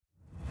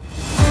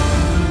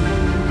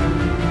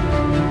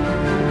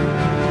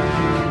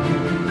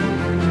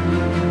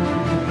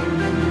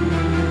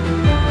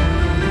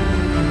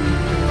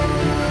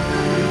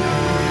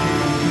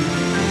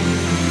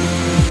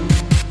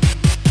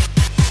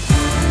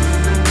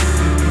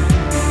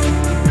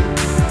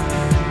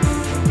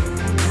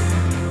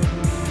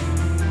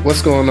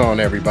What's going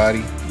on,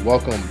 everybody?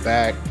 Welcome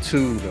back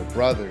to the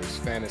Brothers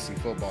Fantasy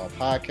Football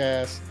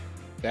Podcast.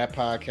 That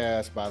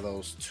podcast by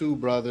those two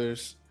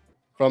brothers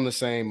from the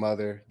same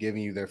mother,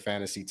 giving you their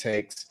fantasy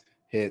takes,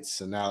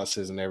 hits,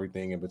 analysis, and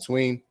everything in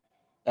between.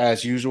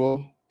 As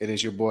usual, it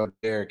is your boy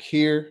Derek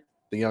here,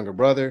 the younger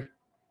brother,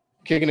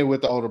 kicking it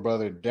with the older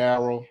brother,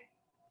 Daryl.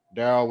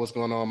 Daryl, what's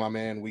going on, my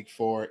man? Week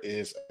 4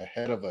 is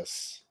ahead of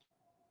us.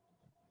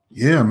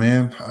 Yeah,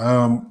 man.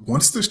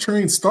 Once this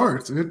train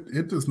starts,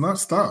 it does not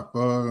stop.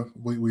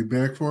 We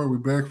beg for it, and we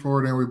beg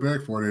for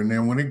it, and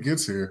then when it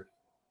gets here,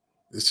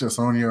 it's just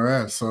on your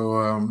ass.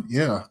 So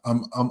yeah,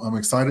 I'm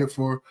excited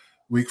for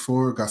week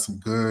 4. Got some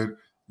good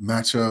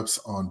matchups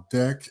on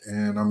deck,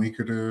 and I'm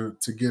eager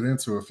to get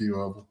into a few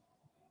of them.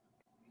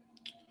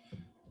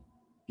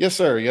 Yes,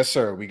 sir. Yes,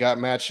 sir. We got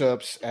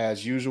matchups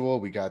as usual.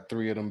 We got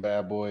 3 of them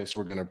bad boys.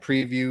 We're gonna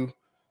preview.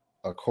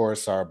 Of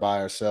course, our buy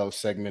or sell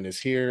segment is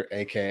here,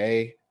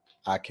 aka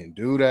I can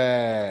do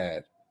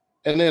that.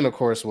 And then, of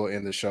course, we'll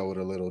end the show with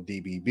a little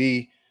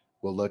DBB.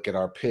 We'll look at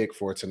our pick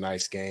for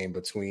tonight's game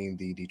between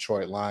the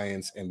Detroit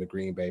Lions and the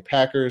Green Bay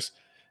Packers,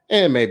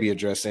 and maybe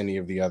address any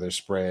of the other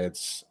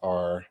spreads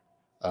or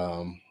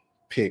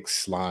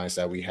picks, lines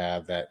that we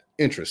have that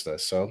interest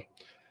us. So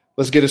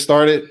let's get it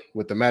started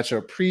with the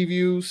matchup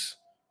previews.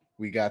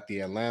 We got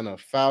the Atlanta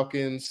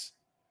Falcons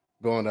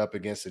going up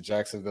against the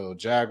Jacksonville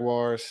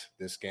Jaguars.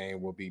 This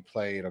game will be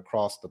played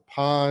across the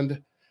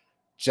pond.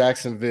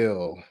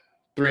 Jacksonville,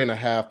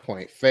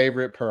 3.5-point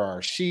favorite per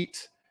our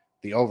sheet.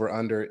 The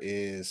over-under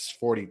is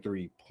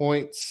 43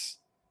 points.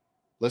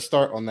 Let's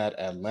start on that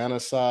Atlanta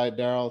side,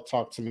 Daryl.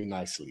 Talk to me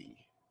nicely.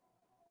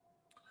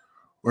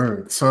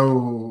 Word.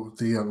 So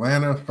the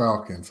Atlanta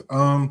Falcons.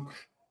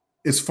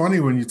 It's funny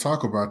when you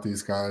talk about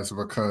these guys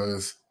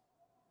because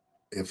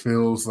it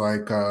feels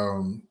like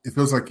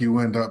you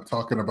end up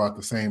talking about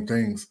the same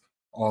things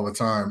all the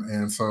time,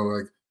 and so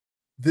like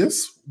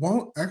this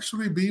won't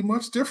actually be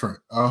much different.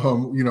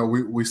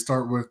 We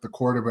start with the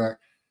quarterback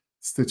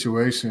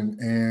situation,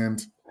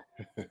 and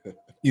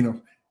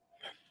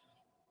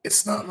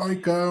it's not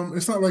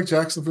like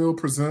Jacksonville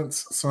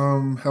presents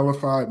some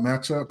hellified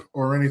matchup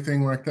or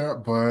anything like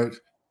that, but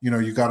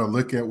you got to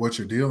look at what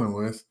you're dealing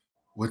with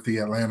the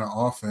Atlanta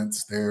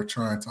offense. They're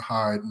trying to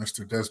hide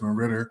Mr. Desmond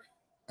Ridder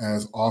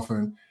as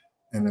often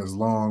and as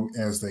long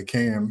as they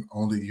can.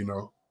 Only,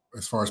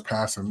 as far as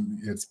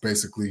passing, it's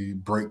basically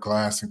break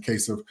glass in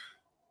case of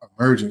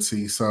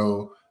emergency.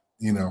 So,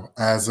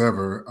 as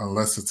ever,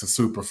 unless it's a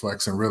super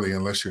flex, and really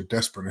unless you're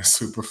desperate in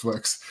super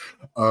flex,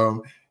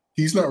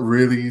 he's not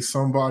really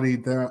somebody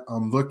that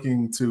I'm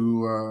looking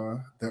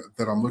to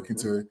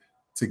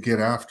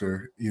get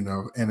after,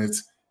 and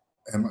it's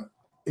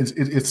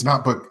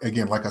not, but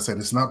again, like I said,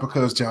 it's not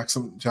because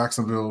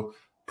Jacksonville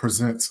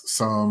presents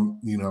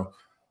some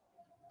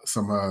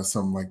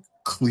like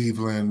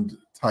Cleveland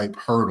type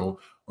hurdle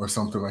or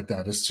something like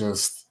that. It's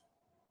just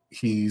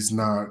he's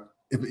not,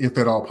 if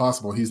at all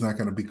possible, he's not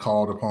going to be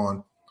called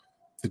upon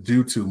to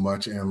do too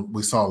much. And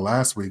we saw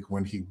last week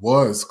when he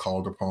was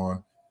called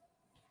upon,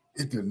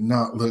 it did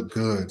not look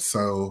good.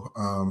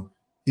 So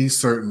he's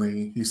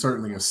certainly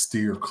a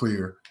steer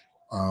clear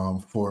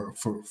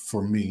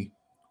for me.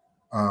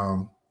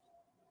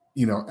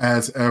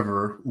 As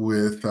ever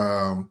with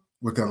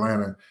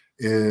Atlanta,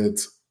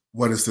 it's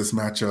what does this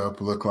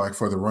matchup look like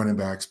for the running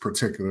backs,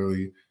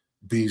 particularly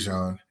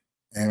Bijan,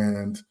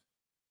 and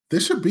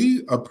this should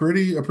be a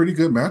pretty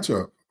good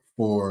matchup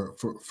for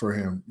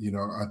him.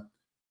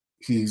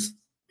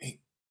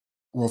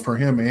 For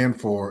him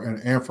and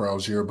for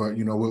Algier, but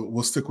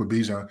we'll stick with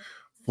Bijan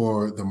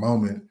for the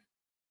moment.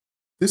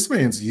 This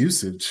man's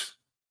usage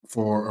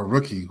for a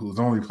rookie who's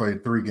only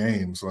played 3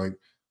 games,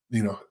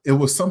 it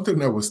was something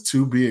that was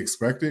to be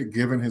expected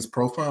given his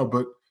profile,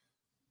 but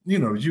you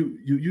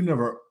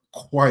never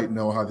quite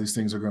know how these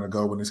things are going to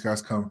go when these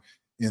guys come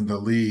in the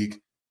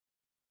league.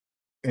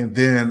 And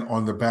then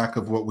on the back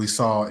of what we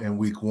saw in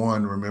week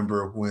 1,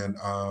 remember when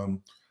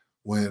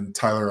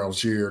Tyler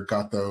Algier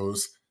got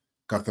those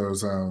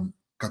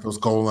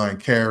goal line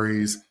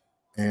carries,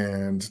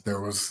 and there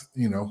was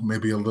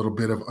maybe a little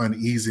bit of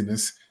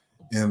uneasiness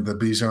in the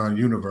Bijan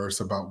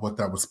universe about what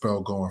that would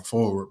spell going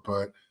forward.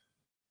 But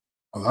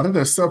a lot of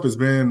that stuff has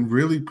been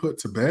really put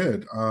to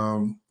bed.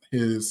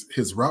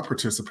 His route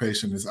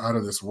participation is out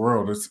of this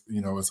world. It's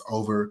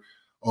over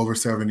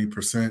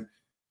 70%,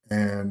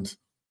 and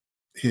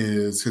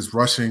his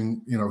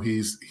rushing,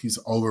 he's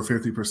over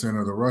 50%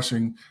 of the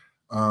rushing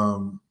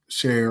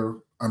share.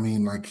 I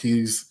mean, like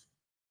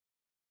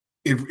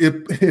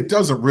it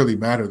doesn't really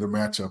matter the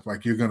matchup.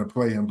 Like, you're going to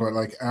play him, but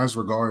like as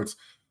regards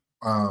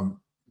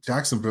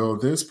Jacksonville,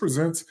 this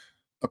presents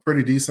a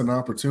pretty decent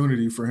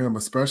opportunity for him,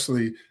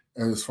 especially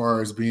as far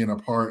as being a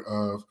part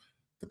of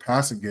the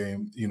passing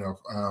game.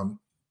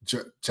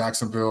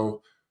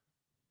 Jacksonville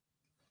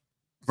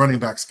running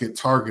backs get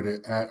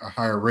targeted at a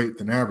higher rate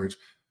than average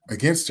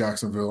against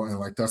Jacksonville, and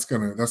like that's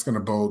gonna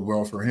bode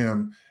well for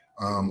him,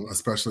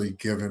 especially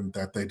given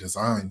that they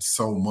designed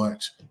so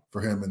much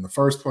for him in the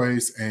first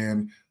place.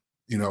 And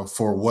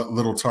for what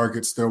little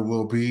targets there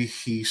will be,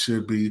 he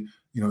should be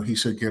he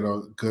should get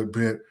a good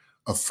bit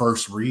of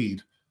first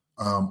read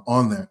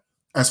on that.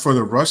 As for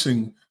the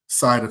rushing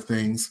side of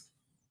things,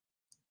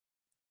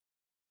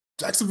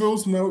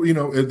 Jacksonville's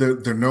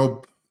they're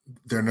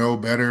no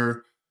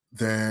better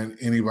than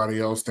anybody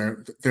else.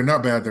 They're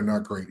not bad. They're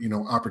not great.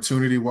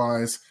 Opportunity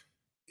wise,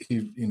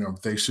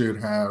 they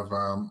should have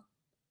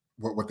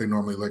what they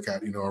normally look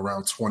at.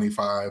 Around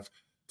 25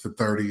 to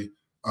 30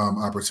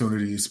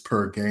 opportunities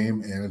per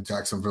game, and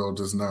Jacksonville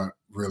does not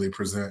really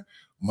present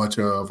much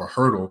of a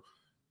hurdle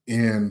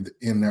in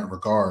that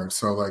regard.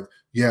 So,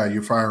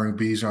 you're firing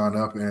Bijan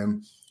up,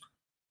 and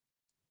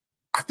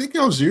I think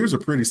Algier's a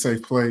pretty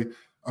safe play.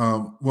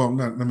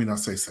 Let me not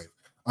say safe.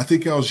 I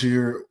think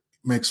Algier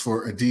makes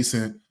for a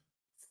decent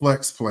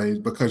flex play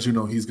because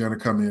he's going to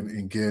come in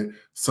and get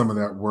some of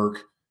that work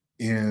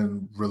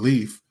in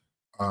relief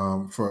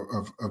of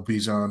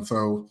Bijan.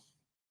 So,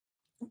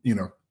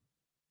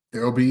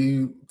 there'll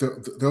be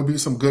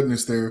some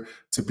goodness there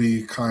to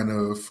be kind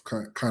of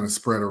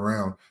spread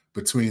around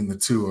between the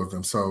two of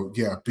them. So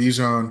yeah,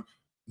 Bijan,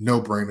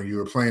 no brainer. You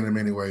were playing him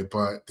anyway,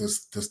 but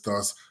this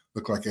does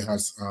look like it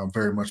has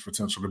very much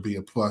potential to be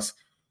a plus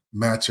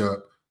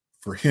matchup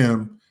for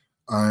him.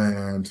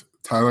 And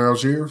Tyler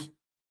Algier,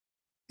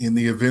 in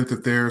the event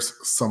that there's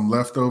some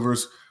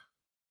leftovers,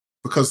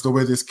 because the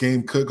way this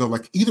game could go,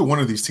 either one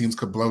of these teams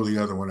could blow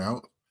the other one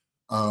out.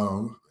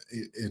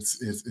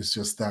 It's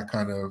just that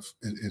kind of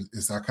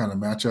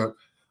matchup.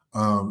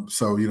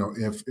 So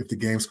if the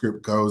game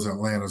script goes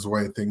Atlanta's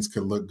way, things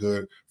could look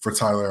good for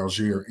Tyler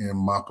Algier in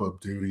mop-up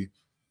duty.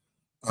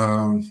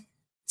 So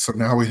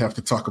now we have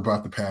to talk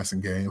about the passing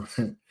game,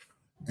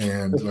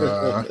 and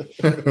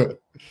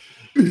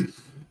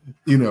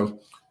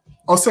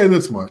I'll say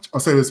this much.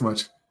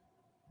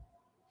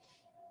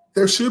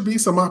 There should be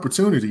some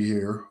opportunity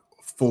here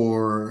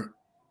for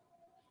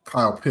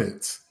Kyle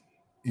Pitts.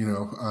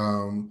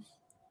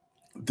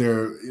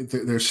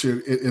 There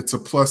should it's a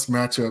plus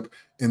matchup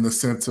in the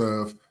sense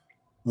of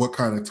what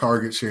kind of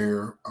target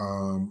share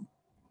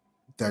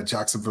that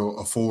Jacksonville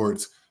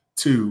affords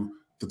to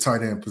the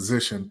tight end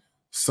position.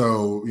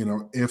 So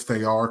if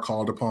they are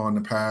called upon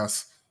to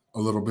pass a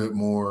little bit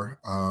more,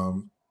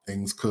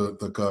 things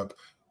could look up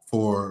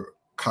for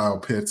Kyle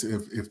Pitts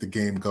if the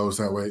game goes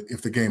that way.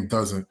 If the game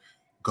doesn't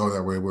go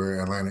that way,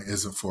 where Atlanta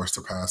isn't forced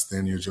to pass,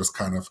 then you're just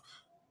kind of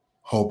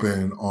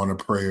hoping on a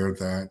prayer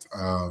that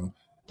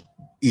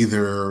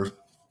either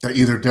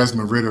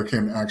Desmond Ridder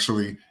can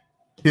actually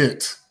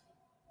hit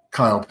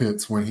Kyle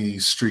Pitts when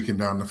he's streaking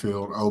down the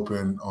field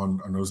open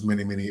on those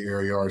many, many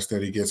air yards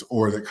that he gets,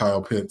 or that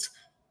Kyle Pitts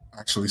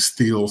actually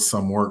steals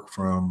some work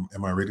from,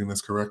 am I reading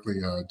this correctly,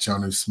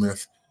 Jonnu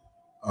Smith.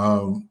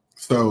 Oh,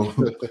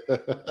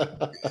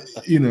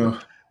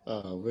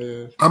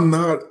 man.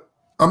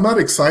 I'm not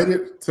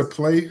excited to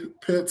play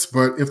Pitts,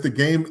 but if the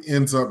game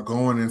ends up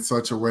going in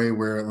such a way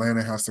where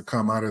Atlanta has to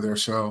come out of their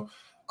shell,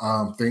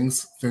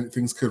 things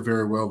could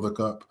very well look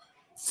up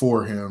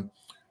for him.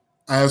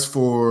 As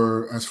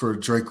for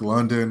Drake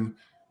London,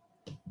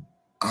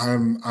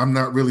 I'm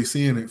not really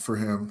seeing it for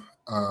him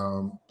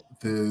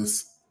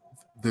this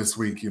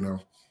week.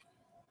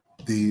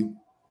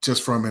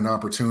 Just from an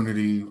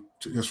opportunity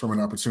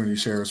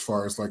share, as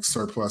far as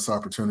surplus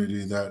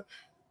opportunity that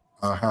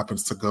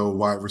happens to go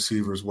wide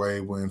receivers'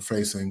 way when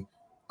facing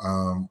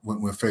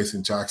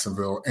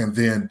Jacksonville, and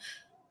then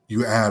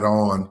you add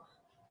on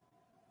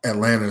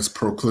Atlanta's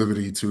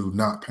proclivity to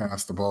not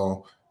pass the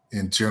ball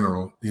in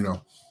general.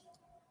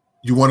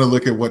 You want to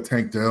look at what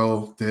Tank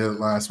Dell did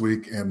last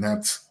week, and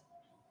that's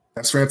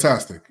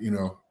fantastic.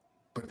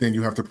 But then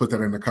you have to put that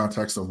in the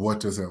context of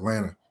what does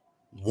Atlanta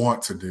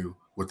want to do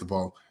with the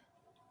ball.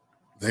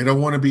 They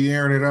don't want to be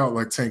airing it out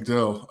like Tank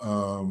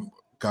Dell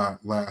got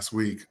last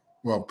week.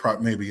 Well,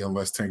 maybe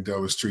unless Tank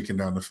Dell is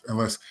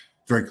unless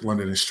Drake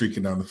London is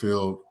streaking down the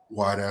field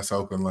wide ass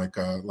open like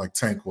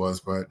Tank was,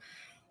 but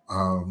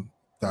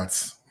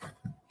that's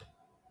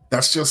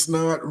just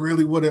not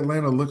really what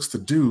Atlanta looks to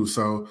do.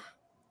 So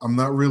I'm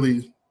not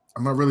really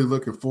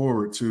looking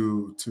forward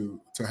to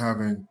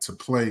having to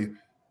play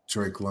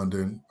Drake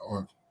London,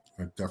 or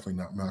definitely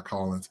not Matt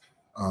Collins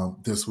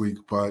this week.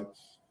 But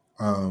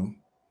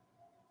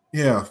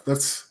yeah,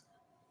 that's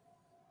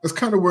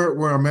kind of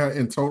where I'm at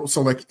in total.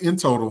 So in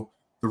total,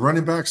 the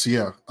running backs,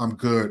 yeah, I'm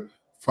good.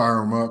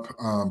 Fire them up.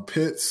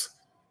 Pitts,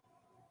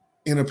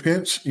 in a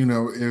pinch,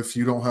 if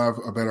you don't have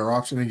a better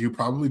option, and you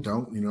probably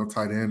don't,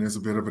 tight end is a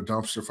bit of a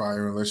dumpster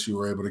fire unless you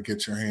were able to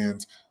get your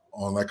hands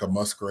on a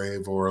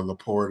Musgrave or a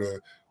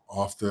Laporta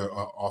off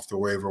the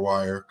waiver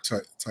wire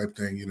type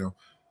thing.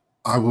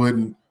 I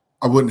wouldn't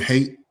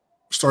hate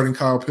starting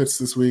Kyle Pitts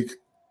this week.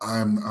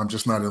 I'm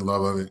just not in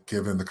love with it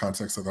given the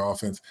context of the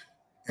offense.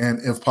 And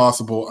if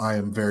possible, I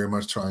am very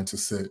much trying to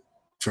sit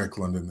Drake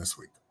London this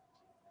week.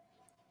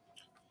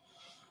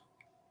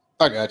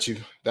 I got you.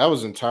 That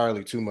was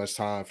entirely too much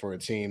time for a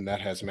team that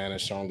has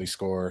managed to only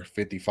score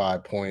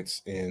 55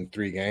 points in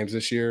 3 games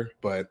this year.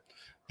 But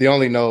the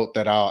only note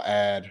that I'll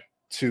add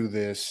to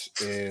this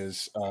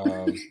is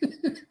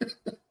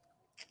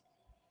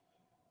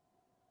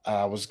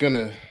I was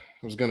gonna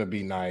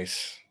be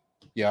nice.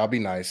 Yeah, I'll be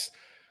nice.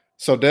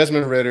 So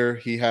Desmond Ritter,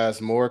 he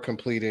has more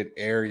completed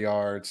air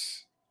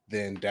yards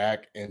than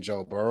Dak and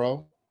Joe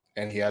Burrow,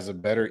 and he has a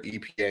better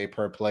EPA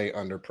per play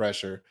under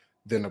pressure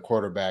than the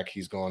quarterback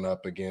he's going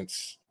up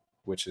against,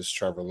 which is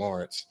Trevor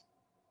Lawrence.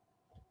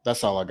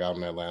 That's all I got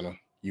in Atlanta.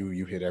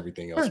 You hit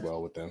everything else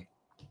well with them.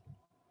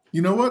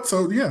 You know what?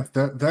 So yeah,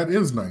 that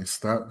is nice.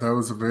 That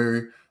was a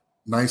very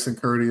nice and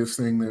courteous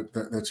thing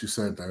that you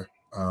said there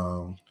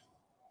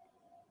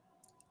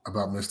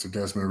about Mr.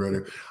 Desmond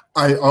Ritter.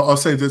 I'll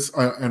say this,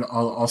 and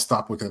I'll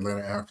stop with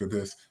Atlanta after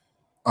this.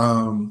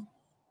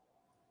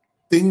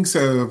 Things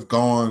have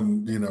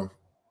gone,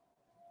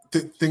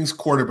 things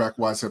quarterback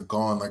wise have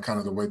gone like kind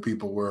of the way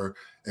people were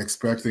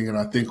expecting, and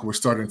I think we're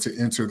starting to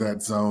enter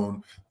that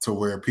zone to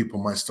where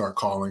people might start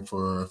calling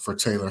for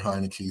Taylor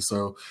Heineke.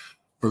 So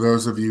for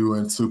those of you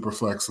in super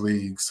flex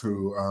leagues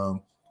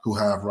who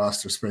have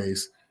roster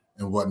space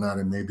and whatnot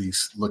and maybe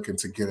looking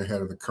to get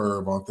ahead of the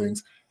curve on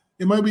things,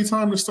 it might be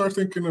time to start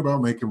thinking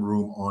about making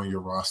room on your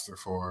roster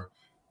for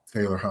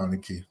Taylor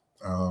Heineke.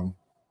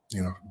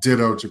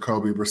 Ditto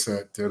Jacoby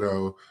Brissett,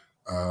 ditto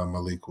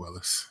Malik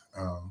Willis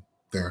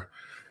there.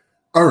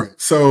 All right,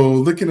 so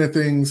looking at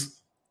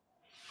things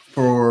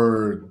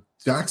for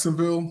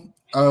Jacksonville,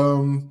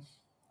 we'll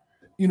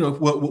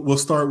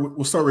start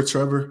with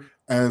Trevor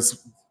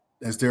as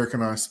Derek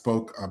and I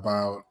spoke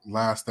about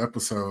last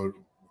episode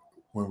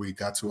when we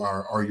got to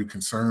our Are You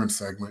Concerned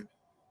segment.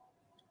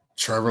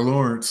 Trevor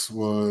Lawrence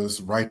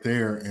was right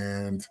there,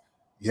 and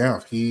yeah,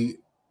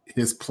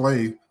 his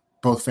play,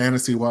 both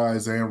fantasy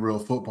wise and real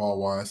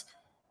football wise,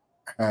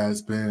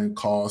 has been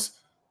cause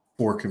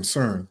for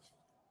concern.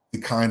 The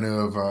kind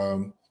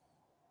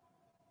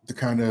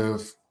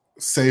of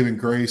saving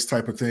grace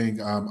type of thing.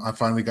 I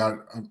finally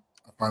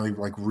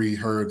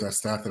reheard that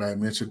stat that I had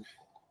mentioned.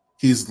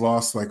 He's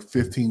lost like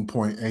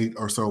 15.8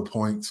 or so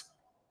points,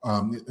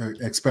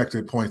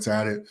 expected points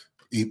added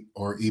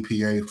or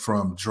EPA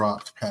from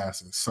dropped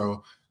passes.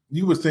 So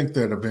you would think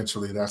that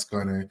eventually that's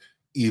going to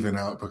even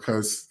out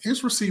because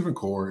his receiving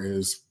core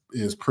is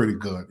pretty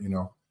good.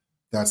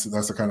 That's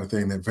the kind of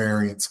thing that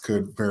variance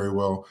could very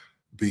well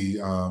be.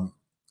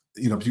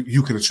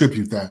 You could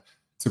attribute that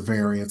to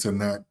variance, and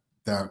that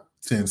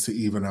tends to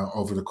even out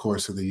over the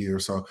course of the year.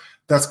 So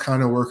that's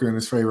kind of working in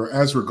his favor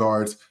as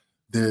regards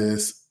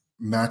this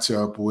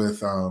matchup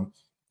with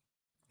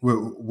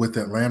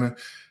Atlanta.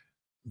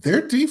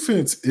 Their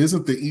defense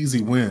isn't the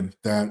easy win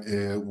that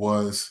it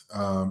was,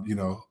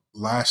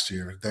 last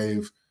year.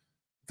 They've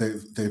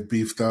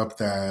beefed up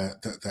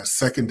that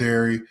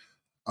secondary.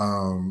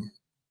 You're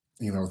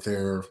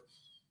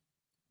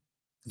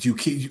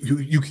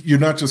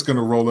not just going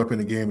to roll up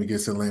in a game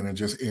against Atlanta and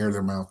just air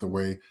them out the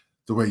way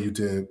you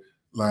did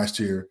last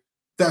year.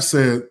 That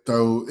said,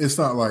 though, it's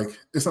not like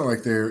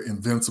they're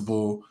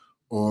invincible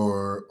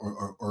or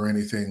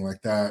anything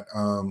like that.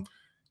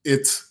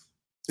 It's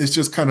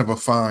just kind of a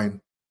fine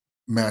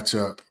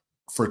matchup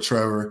for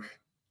Trevor.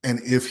 And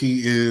if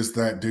he is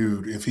that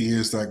dude, if he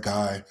is that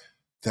guy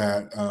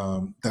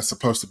that's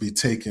supposed to be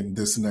taking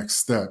this next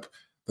step,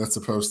 that's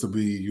supposed to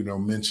be,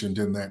 mentioned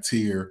in that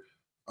tier,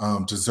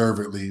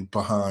 deservedly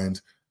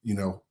behind,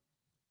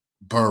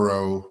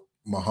 Burrow,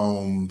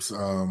 Mahomes,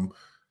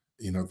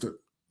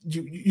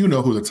 you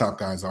know who the top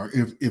guys are.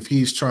 If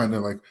he's trying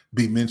to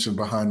be mentioned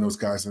behind those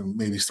guys and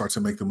maybe start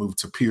to make the move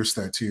to pierce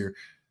that tier,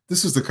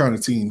 this is the kind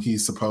of team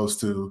he's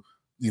supposed to,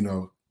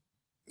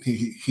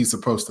 he's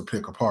supposed to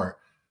pick apart.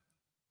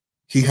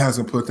 He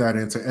hasn't put that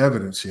into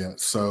evidence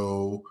yet.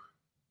 So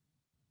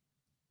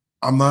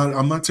I'm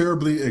not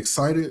terribly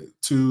excited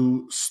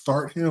to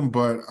start him,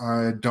 but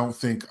I don't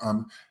think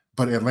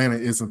but Atlanta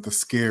isn't the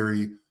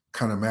scary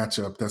kind of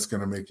matchup that's going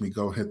to make me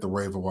go hit the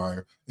waiver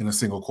wire in a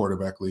single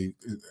quarterback league.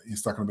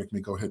 It's not going to make me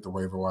go hit the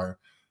waiver wire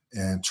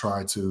and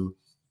try to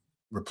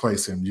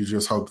replace him. You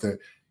just hope that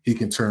he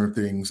can turn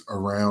things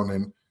around,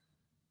 and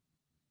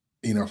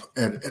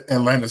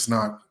Atlanta's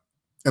not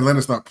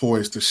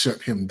poised to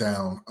shut him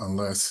down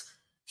unless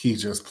he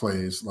just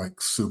plays like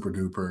super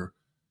duper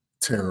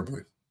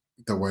terribly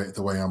the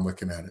way I'm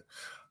looking at it.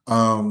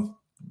 We'll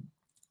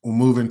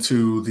move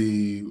into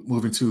the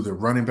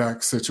running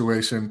back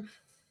situation.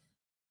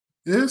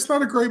 It's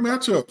not a great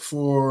matchup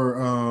for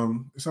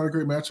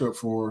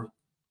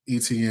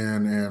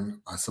ETN,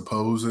 and I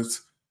suppose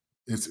it's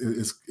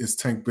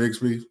Tank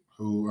Bigsby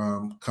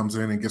who comes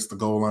in and gets the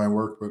goal line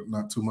work, but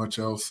not too much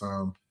else.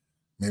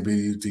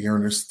 Maybe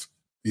Dearness,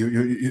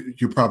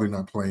 you're probably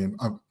not playing.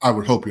 I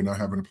would hope you're not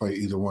having to play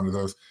either one of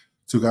those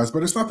two guys,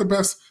 but it's not the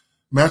best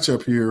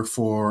matchup here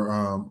for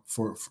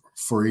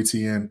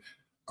ETN.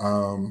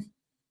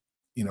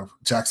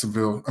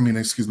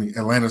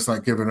 Atlanta's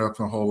not giving up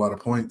a whole lot of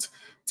points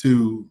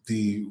to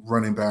the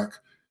running back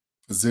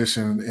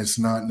position. It's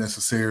not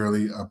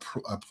necessarily a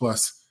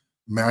plus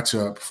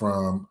matchup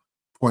from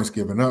points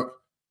given up,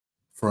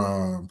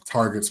 from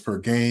targets per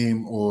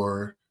game,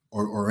 or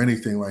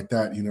anything like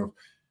that.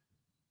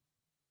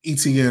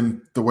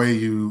 ETN, the way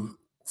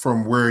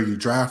from where you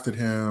drafted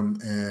him,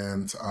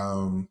 and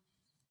from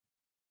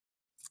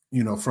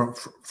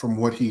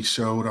what he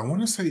showed, I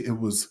want to say it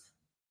was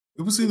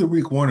It was either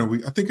week 1 or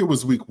I think it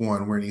was week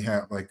 1 where he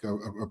had like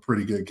a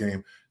pretty good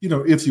game.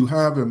 If you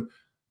have him,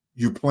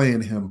 you're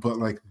playing him, but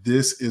like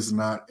this is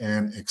not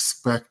an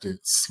expected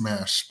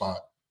smash spot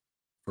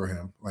for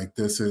him. Like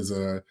this is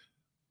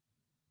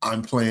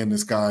I'm playing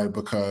this guy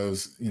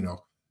because,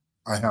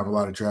 I have a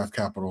lot of draft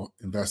capital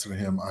invested in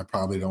him. I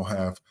probably don't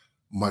have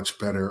much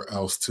better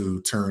else to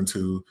turn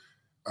to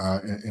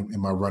in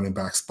my running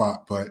back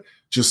spot. But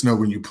just know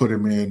when you put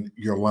him in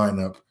your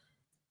lineup,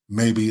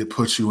 maybe it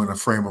puts you in a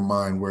frame of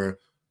mind where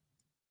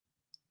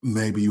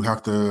maybe you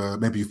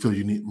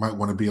feel might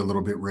want to be a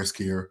little bit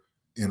riskier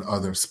in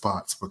other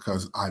spots,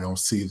 because I don't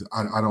see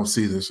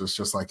this as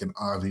just like an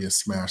obvious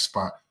smash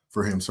spot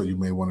for him. So you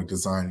may want to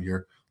design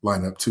your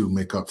lineup to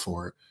make up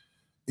for it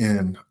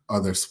in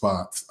other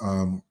spots.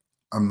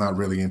 I'm not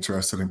really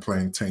interested in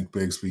playing Tank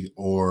Bigsby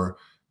or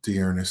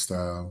Dearness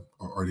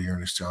or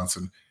Dearness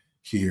Johnson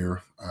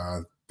here.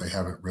 They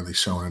haven't really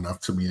shown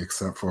enough to me,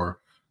 except for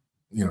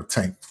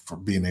Tank for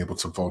being able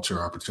to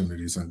vulture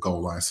opportunities in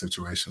goal line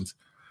situations.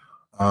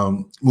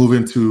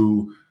 Moving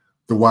to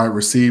the wide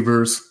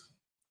receivers.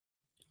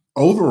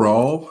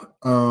 Overall,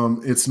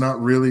 it's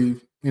not really,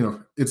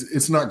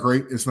 it's not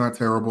great. It's not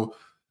terrible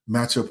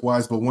matchup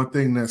wise. But one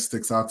thing that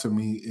sticks out to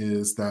me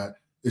is that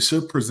it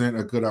should present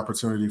a good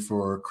opportunity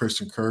for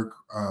Christian Kirk.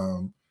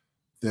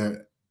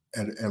 That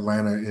at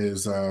Atlanta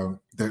is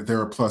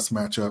they're a plus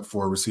matchup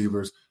for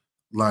receivers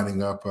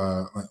lining up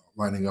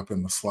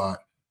in the slot.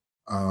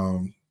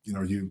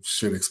 You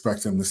should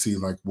expect them to see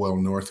like well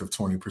north of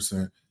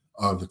 20%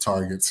 of the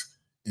targets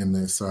in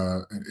this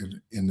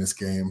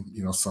game.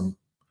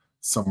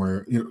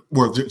 Somewhere,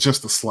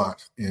 just the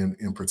slot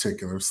in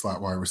particular,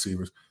 slot wide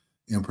receivers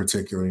in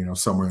particular,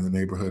 somewhere in the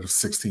neighborhood of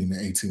 16 to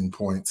 18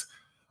 points.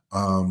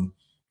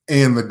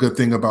 And the good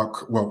thing about,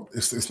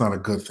 it's not a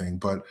good thing,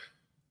 but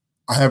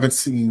I haven't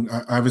seen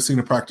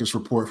a practice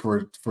report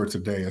for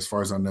today. As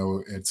far as I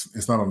know,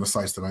 it's not on the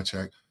sites that I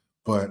checked.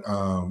 But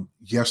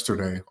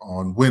yesterday,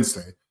 on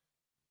Wednesday,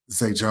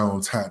 Zay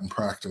Jones hadn't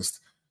practiced,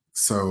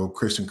 so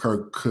Christian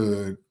Kirk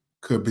could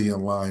be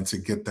in line to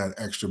get that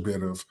extra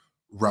bit of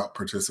route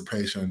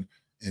participation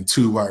in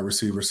 2 wide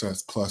receiver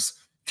sets, plus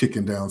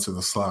kicking down to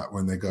the slot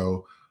when they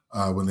go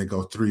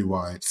 3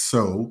 wide.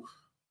 So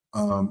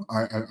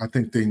I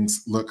think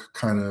things look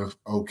kind of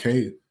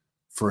okay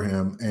for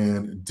him,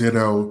 and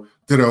ditto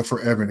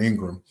for Evan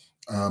Ingram.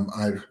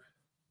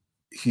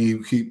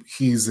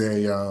 He's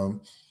a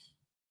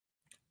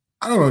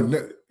I don't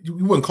know, you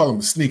wouldn't call him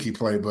a sneaky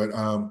play, but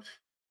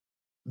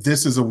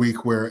this is a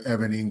week where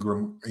Evan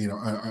Ingram,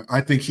 I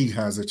think he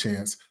has a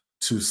chance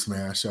to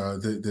smash.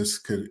 This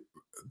could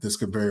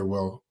very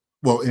well.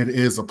 It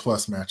is a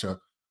plus matchup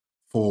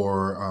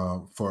for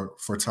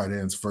tight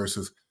ends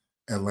versus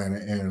Atlanta,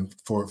 and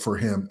for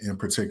him in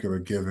particular,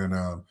 given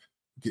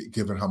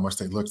how much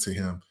they look to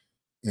him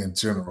in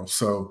general.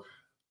 So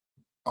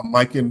I'm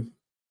liking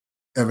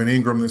Evan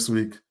Ingram this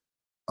week.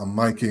 I'm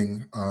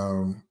liking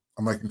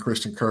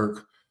Christian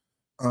Kirk.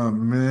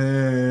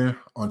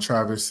 On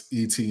Travis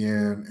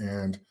Etienne,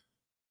 and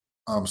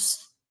I'm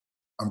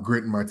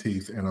gritting my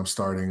teeth, and I'm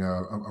starting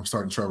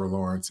Trevor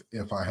Lawrence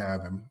if I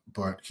have him,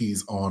 but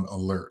he's on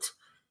alert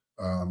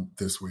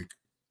this week.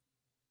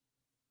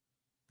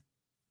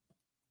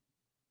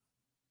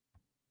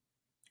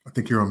 I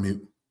think you're on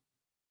mute.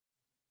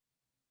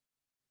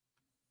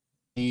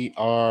 We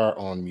are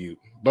on mute,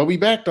 but we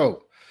back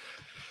though.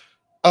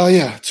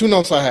 Yeah, 2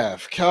 notes I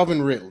have.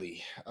 Calvin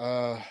Ridley,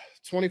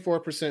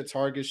 24%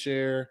 target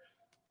share,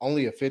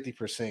 only a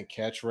 50%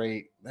 catch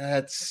rate.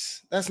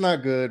 That's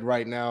not good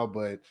right now,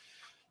 but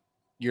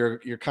your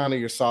kind of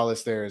your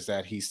solace there is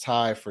that he's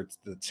tied for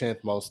the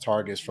 10th most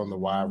targets from the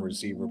wide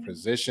receiver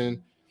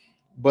position,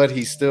 but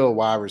he's still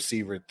wide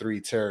receiver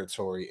 3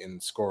 territory in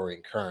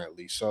scoring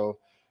currently. So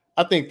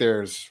I think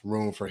there's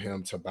room for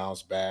him to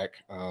bounce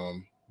back,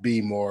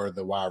 be more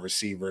the wide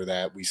receiver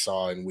that we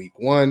saw in week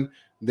 1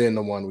 than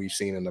the one we've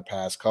seen in the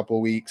past couple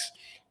weeks.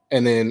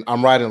 And then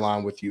I'm right in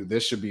line with you.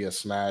 This should be a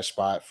smash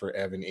spot for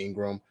Evan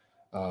Ingram.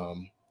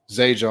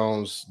 Zay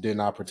Jones did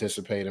not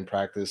participate in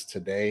practice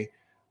today.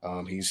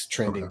 He's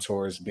trending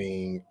towards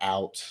being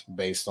out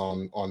based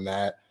on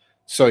that.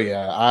 So,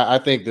 yeah, I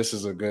think this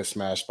is a good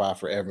smash spot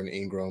for Evan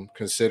Ingram,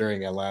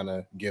 considering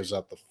Atlanta gives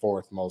up the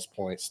 4th most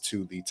points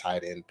to the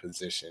tight end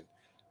position,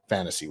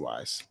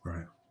 fantasy-wise.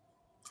 Right.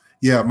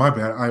 Yeah, my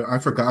bad. I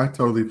forgot. I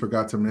totally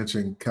forgot to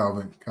mention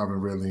Calvin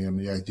Ridley,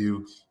 and yeah,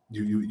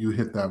 you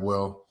hit that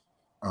well.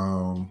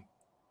 I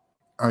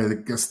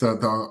guess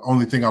the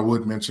only thing I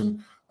would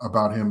mention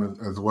about him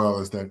as well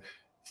is that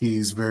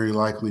he's very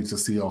likely to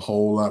see a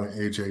whole lot of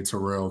AJ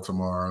Terrell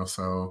tomorrow.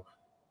 So,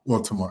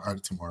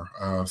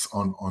 tomorrow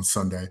on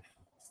Sunday.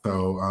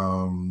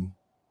 So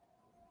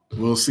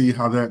we'll see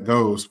how that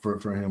goes for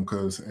him,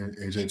 because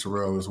AJ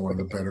Terrell is one of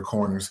the better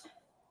corners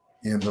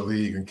in the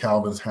league, and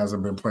Calvin's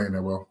hasn't been playing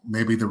that well.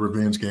 Maybe the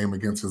revenge game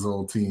against his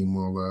old team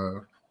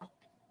will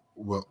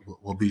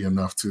be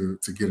enough to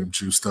get him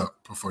juiced up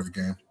before the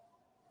game.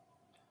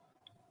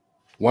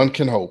 One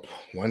can hope.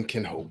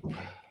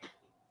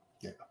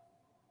 Yeah.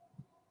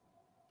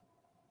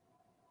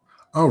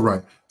 All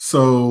right.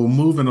 So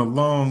moving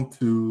along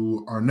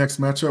to our next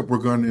matchup, we're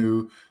going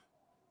to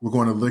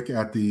look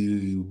at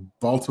the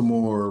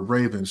Baltimore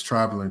Ravens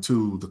traveling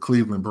to the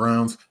Cleveland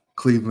Browns.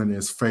 Cleveland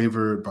is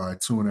favored by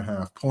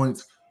 2.5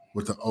 points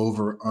with the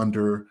over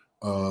under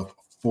of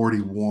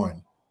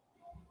 41.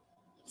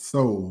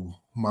 So,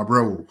 my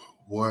bro,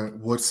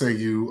 what say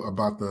you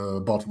about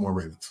the Baltimore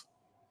Ravens?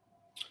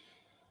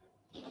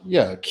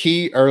 Yeah,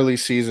 key early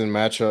season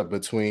matchup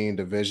between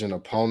division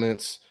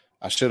opponents.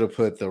 I should have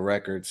put the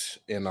records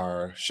in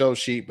our show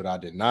sheet, but I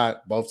did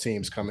not. Both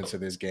teams come into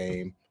this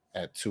game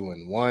at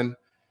 2-1.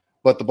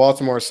 But the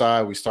Baltimore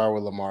side, we start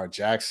with Lamar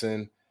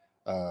Jackson.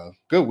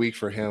 Good week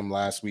for him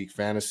last week,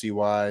 fantasy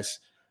wise.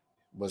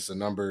 Was the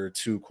number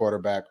 2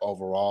 quarterback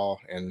overall,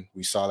 and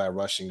we saw that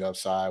rushing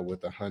upside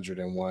with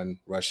 101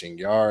 rushing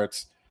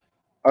yards.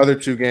 Other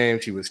two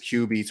games, he was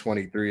QB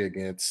 23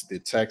 against the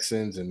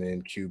Texans and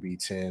then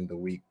QB 10 the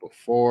week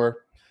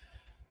before.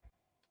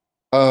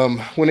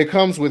 When it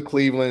comes with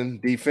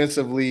Cleveland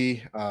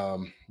defensively,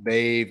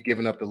 they've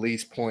given up the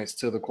least points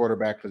to the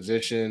quarterback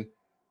position,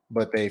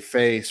 but they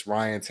face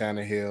Ryan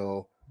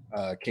Tannehill,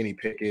 Kenny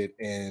Pickett,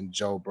 and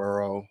Joe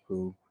Burrow,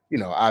 who,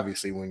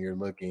 obviously when you're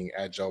looking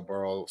at Joe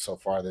Burrow so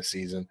far this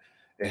season,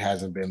 it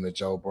hasn't been the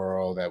Joe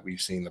Burrow that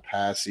we've seen the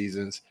past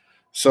seasons.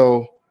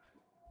 So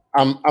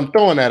I'm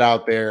throwing that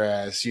out there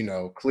as,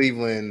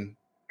 Cleveland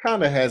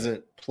kind of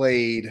hasn't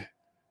played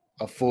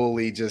a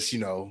fully just,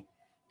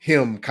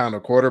 him kind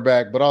of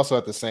quarterback, but also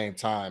at the same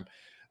time,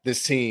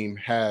 this team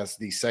has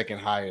the second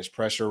highest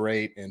pressure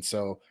rate. And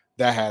so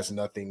that has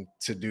nothing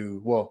to do,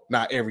 well,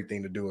 not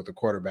everything to do with the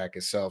quarterback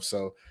itself.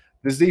 So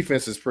this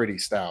defense is pretty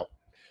stout.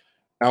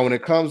 Now, when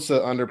it comes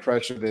to under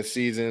pressure this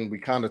season, we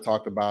kind of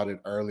talked about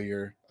it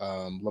earlier.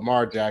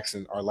 Lamar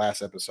Jackson, our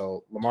last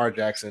episode, Lamar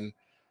Jackson,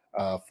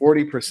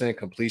 40%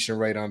 completion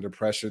rate under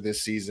pressure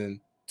this season,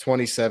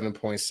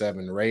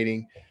 27.7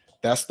 rating.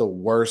 That's the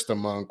worst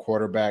among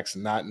quarterbacks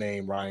not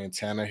named Ryan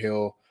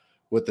Tannehill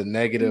with a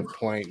negative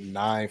 0.94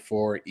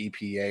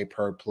 EPA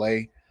per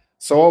play.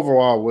 So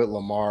overall with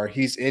Lamar,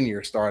 he's in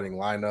your starting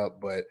lineup,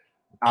 but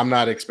I'm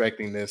not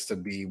expecting this to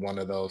be one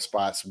of those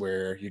spots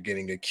where you're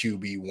getting a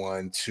QB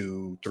 1,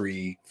 2,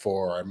 3,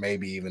 4, or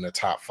maybe even a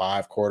top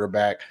 5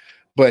 quarterback,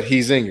 but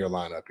he's in your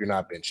lineup. You're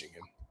not benching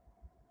him.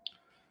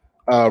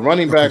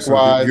 Running Okay, back so you're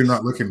wise,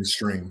 not looking to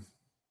stream.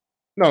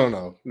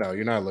 no.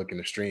 You're not looking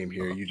to stream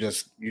here. You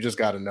just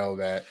got to know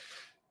that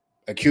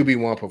a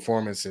QB1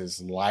 performance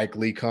is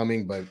likely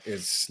coming, but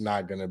it's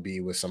not going to be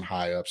with some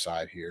high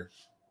upside here.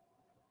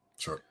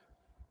 Sure.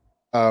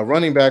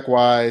 Running back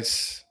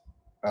wise,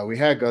 we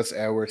had Gus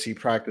Edwards. He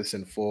practiced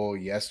in full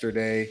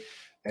yesterday,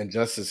 and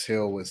Justice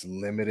Hill was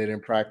limited in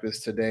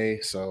practice today.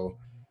 So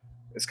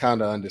it's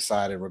kind of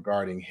undecided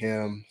regarding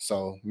him.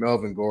 So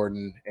Melvin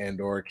Gordon and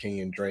or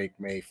Kenyon Drake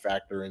may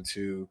factor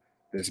into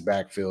this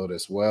backfield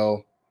as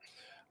well.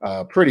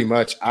 Pretty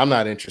much, I'm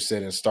not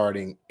interested in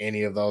starting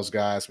any of those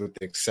guys with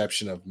the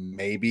exception of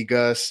maybe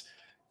Gus.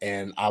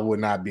 And I would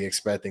not be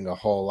expecting a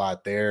whole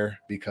lot there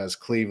because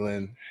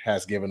Cleveland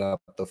has given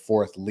up the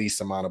 4th least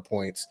amount of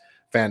points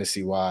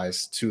fantasy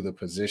wise to the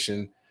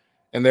position.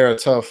 And they're a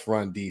tough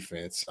run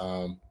defense.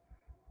 I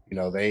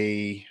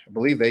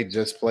believe they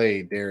just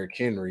played Derrick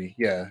Henry.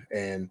 Yeah.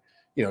 And,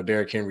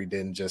 Derrick Henry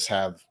didn't just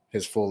have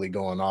his fully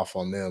going off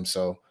on them.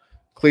 So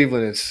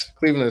Cleveland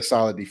is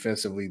solid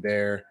defensively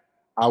there.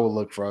 I would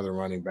look for other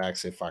running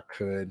backs if I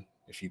could.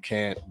 If you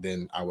can't,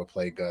 then I would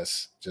play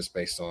Gus just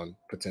based on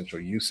potential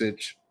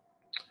usage.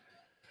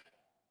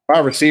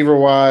 Wide receiver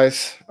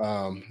wise,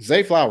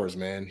 Zay Flowers,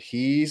 man,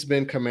 he's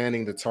been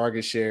commanding the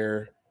target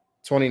share,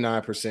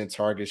 29%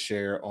 target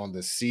share on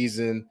the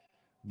season,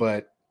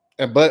 but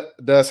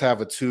does have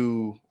a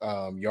 2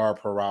 yard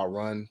per route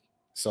run.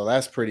 So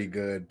that's pretty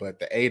good. But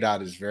the A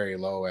dot is very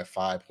low at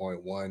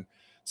 5.1.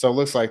 So it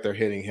looks like they're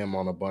hitting him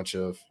on a bunch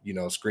of,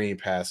 screen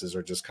passes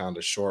or just kind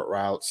of short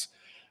routes.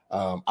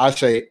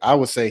 I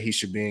would say he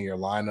should be in your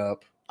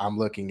lineup. I'm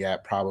looking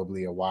at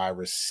probably a wide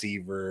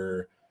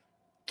receiver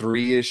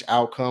 3-ish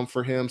outcome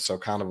for him. So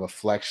kind of a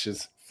flex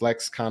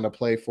kind of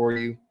play for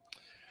you.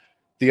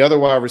 The other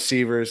wide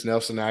receivers,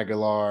 Nelson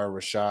Aguilar,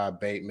 Rashad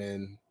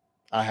Bateman,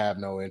 I have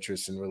no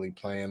interest in really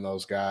playing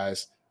those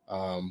guys.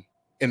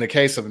 In the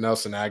case of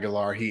Nelson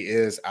Aguilar, he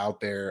is out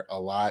there a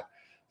lot.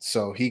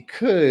 So he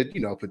could,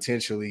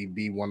 potentially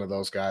be one of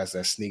those guys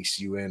that sneaks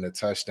you in a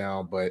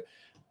touchdown, but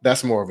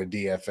that's more of a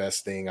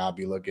DFS thing I'll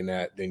be looking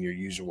at than your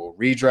usual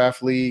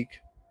redraft league.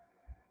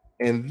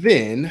 And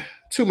then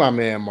to my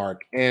man,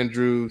 Mark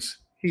Andrews,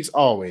 he's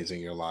always in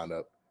your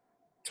lineup.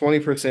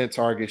 20%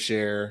 target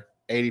share,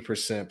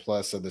 80%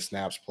 plus of the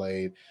snaps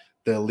played.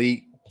 The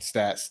elite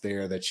stats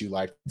there that you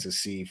like to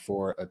see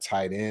for a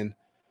tight end.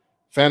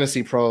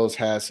 Fantasy Pros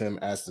has him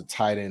as the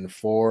tight end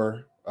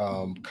 4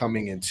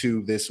 coming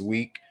into this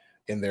week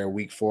in their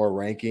week 4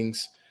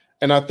 rankings.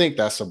 And I think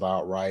that's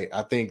about right.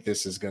 I think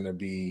this is going to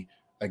be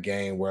a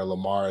game where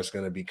Lamar is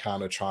going to be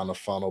kind of trying to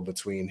funnel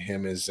between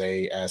him and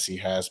Zay as he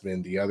has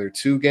been the other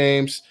 2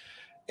 games,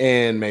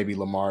 and maybe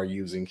Lamar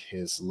using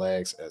his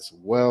legs as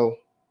well.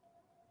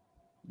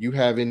 You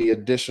have any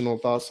additional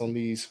thoughts on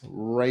these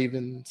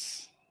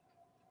Ravens?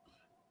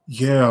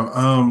 Yeah,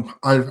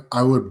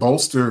 I would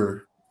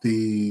bolster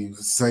the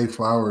Zay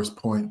Flowers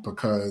point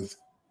because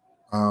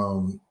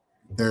um,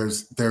 there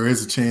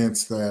is a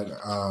chance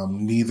that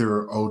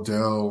neither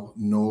Odell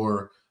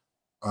nor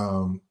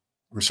um,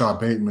 Rashad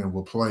Bateman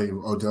will play.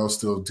 Odell's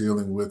still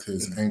dealing with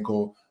his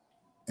ankle,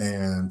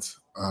 and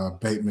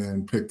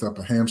Bateman picked up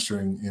a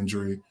hamstring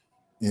injury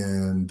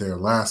in their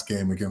last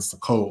game against the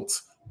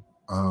Colts.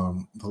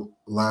 The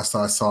last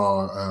I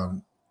saw,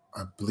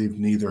 I believe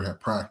neither had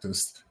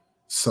practiced.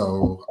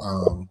 So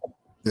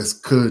this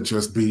could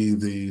just be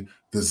the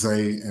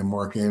Zay and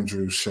Mark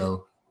Andrews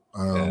show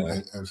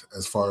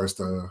as far as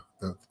the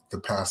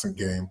passing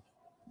game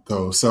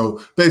goes.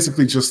 So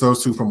basically, just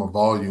those two from a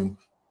volume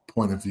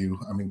point of view.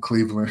 I mean,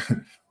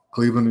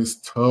 Cleveland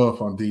is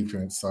tough on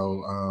defense,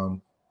 so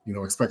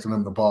expecting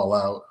them to ball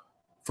out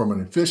from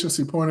an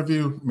efficiency point of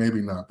view,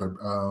 maybe not, but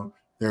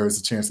there is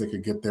a chance they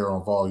could get there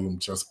on volume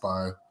just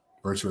by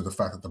virtue of the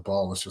fact that the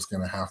ball is just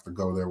going to have to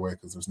go their way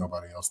because there's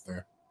nobody else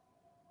there.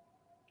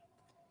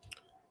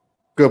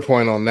 Good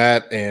point on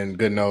that, and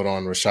good note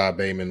on Rashad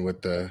Bateman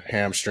with the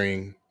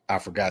hamstring. I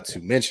forgot to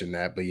mention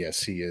that, but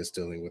yes, he is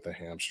dealing with a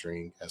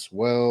hamstring as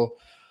well.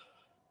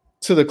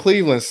 To the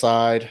Cleveland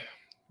side,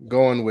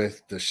 going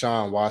with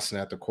Deshaun Watson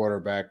at the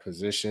quarterback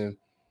position.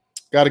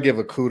 Got to give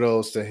a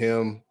kudos to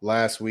him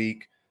last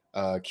week.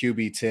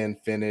 QB 10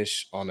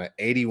 finish on an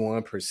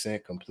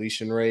 81%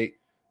 completion rate,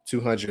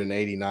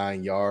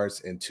 289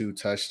 yards, and 2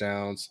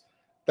 touchdowns.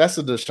 That's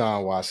the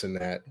Deshaun Watson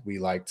that we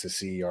like to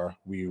see, or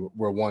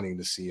we're wanting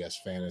to see as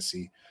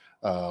fantasy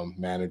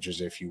managers,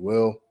 if you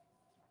will.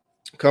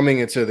 Coming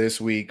into this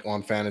week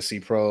on Fantasy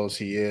Pros,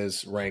 he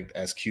is ranked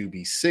as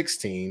QB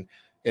 16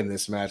 in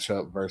this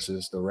matchup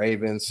versus the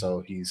Ravens.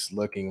 So he's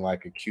looking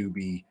like a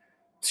QB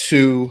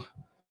 2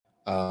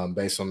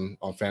 based on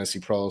Fantasy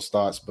Pros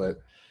thoughts.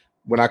 But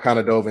when I kind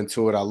of dove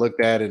into it, I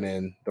looked at it,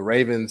 and the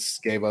Ravens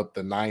gave up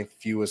the 9th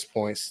fewest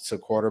points to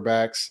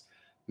quarterbacks.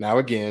 Now,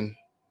 again,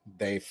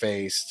 they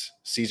faced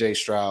CJ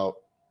Stroud,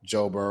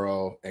 Joe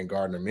Burrow, and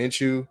Gardner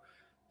Minshew.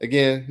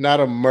 Again, not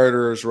a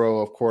murderer's row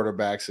of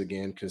quarterbacks,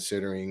 again,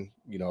 considering,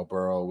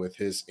 Burrow with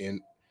his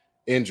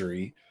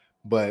injury.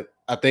 But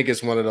I think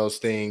it's one of those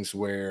things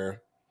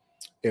where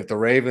if the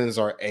Ravens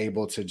are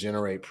able to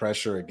generate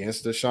pressure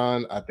against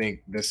Deshaun, I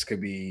think this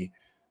could be,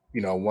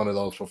 one of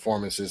those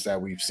performances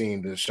that we've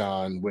seen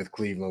Deshaun with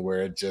Cleveland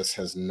where it just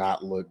has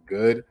not looked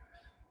good.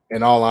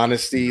 In all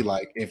honesty,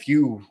 like if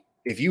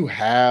you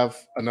have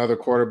another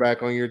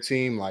quarterback on your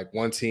team, like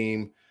one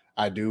team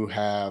I do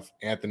have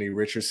Anthony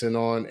Richardson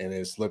on, and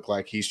it's looked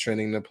like he's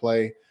trending to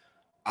play.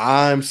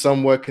 I'm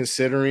somewhat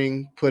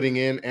considering putting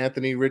in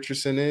Anthony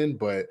Richardson in,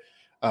 but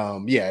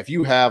if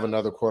you have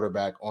another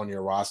quarterback on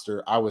your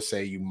roster, I would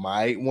say you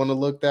might want to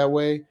look that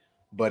way.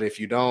 But if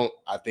you don't,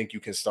 I think you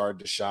can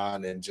start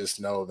Deshaun and just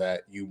know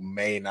that you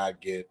may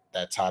not get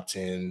that top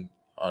 10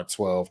 or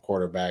 12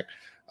 quarterback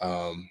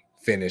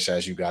finish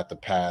as you got the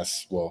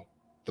past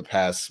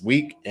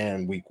week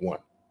and week 1.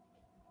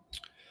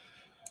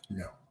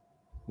 Yeah.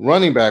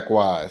 Running back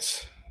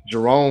wise,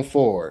 Jerome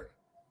Ford.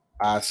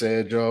 I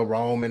said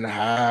Jerome in the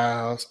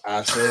house.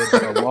 I said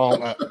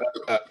Jerome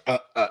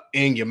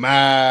in your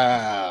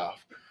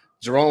mouth.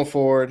 Jerome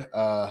Ford,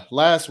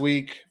 last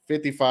week,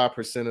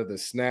 55% of the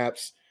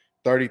snaps,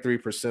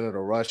 33% of the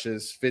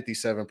rushes,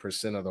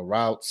 57% of the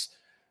routes.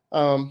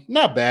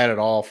 Not bad at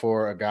all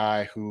for a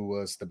guy who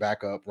was the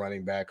backup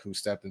running back who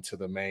stepped into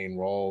the main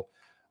role.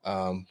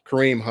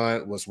 Kareem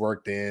Hunt was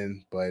worked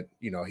in, but,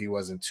 he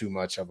wasn't too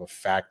much of a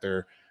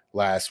factor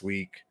last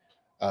week.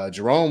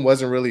 Jerome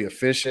wasn't really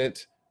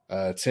efficient.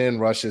 10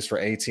 rushes for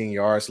 18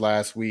 yards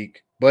last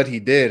week, but he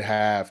did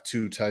have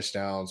 2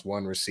 touchdowns,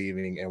 1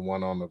 receiving and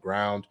 1 on the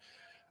ground.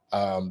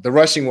 The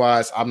rushing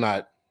wise, I'm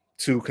not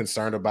too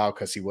concerned about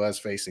because he was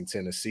facing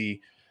Tennessee.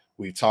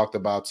 We talked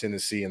about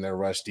Tennessee and their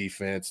rush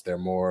defense. They're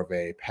more of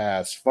a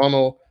pass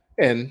funnel,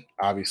 and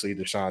obviously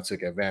Deshaun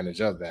took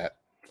advantage of that.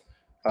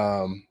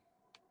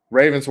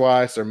 Ravens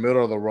wise, they're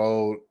middle of the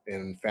road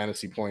in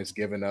fantasy points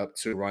given up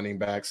to running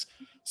backs.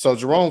 So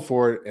Jerome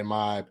Ford, in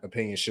my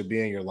opinion, should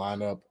be in your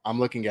lineup. I'm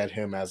looking at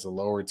him as a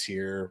lower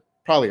tier,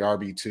 probably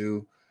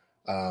RB2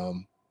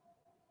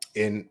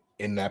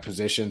 in that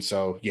position.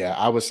 So yeah,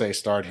 I would say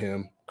start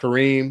him.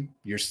 Kareem,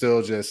 you're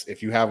still just,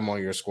 if you have him on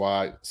your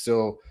squad,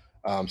 still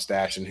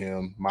stashing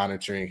him,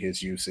 monitoring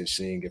his usage,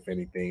 seeing if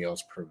anything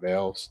else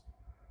prevails.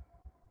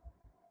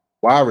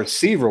 Wide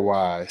receiver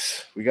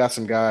wise, we got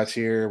some guys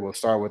here. We'll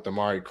start with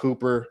Amari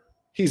Cooper.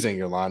 He's in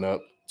your lineup.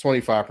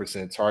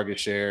 25% target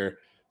share,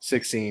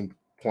 16.1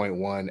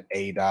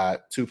 ADOT,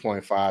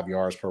 2.5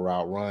 yards per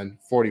route run,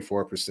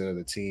 44% of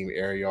the team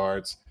air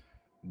yards.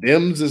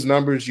 Them's is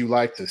numbers you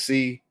like to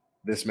see.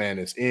 This man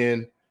is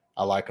in.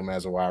 I like him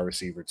as a wide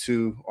receiver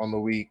 2 on the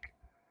week.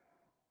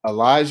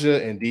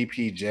 Elijah and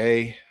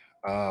DPJ.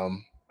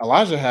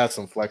 Elijah had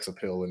some flex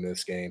appeal in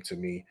this game to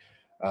me.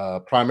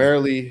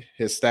 Primarily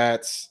his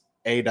stats,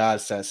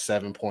 ADOT's at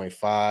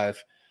 7.5,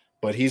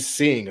 but he's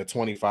seeing a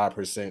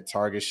 25%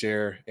 target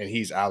share, and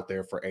he's out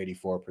there for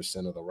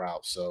 84% of the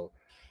route. So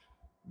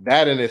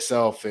that in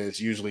itself is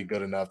usually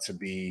good enough to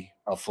be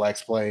a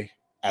flex play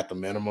at the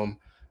minimum.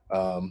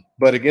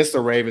 But against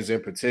the Ravens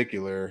in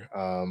particular,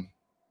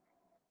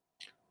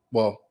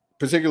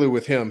 particularly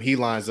with him, he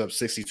lines up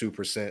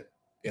 62%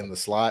 in the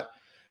slot.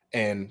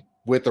 And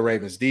with the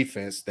Ravens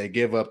defense, they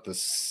give up the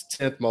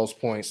 10th most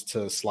points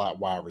to slot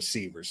wide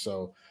receivers.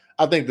 So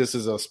I think this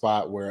is a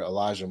spot where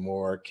Elijah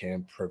Moore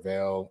can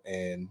prevail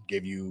and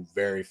give you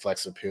very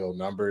flex appeal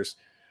numbers.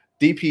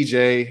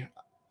 DPJ,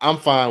 I'm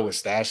fine with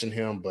stashing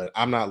him, but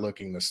I'm not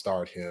looking to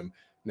start him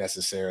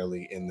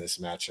necessarily in this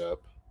matchup.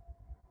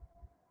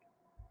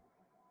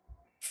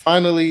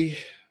 Finally,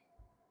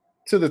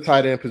 to the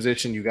tight end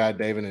position, you got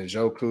David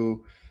Njoku.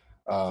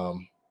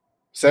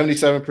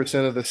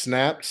 77% of the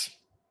snaps,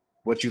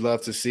 what you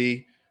love to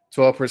see.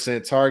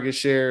 12% target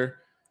share,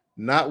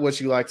 not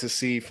what you like to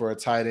see for a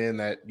tight end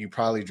that you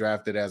probably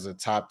drafted as a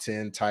top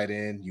 10 tight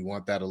end. You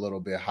want that a little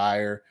bit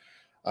higher.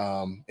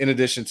 In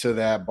addition to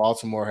that,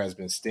 Baltimore has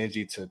been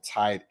stingy to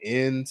tight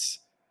ends.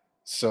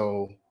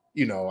 So,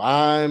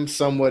 I'm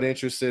somewhat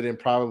interested in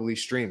probably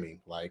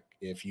streaming. Like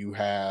if you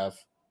have,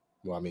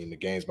 the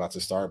game's about to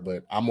start,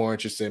 but I'm more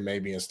interested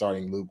maybe in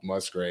starting Luke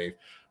Musgrave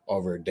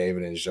over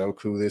David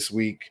Njoku this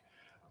week.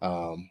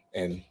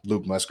 And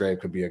Luke Musgrave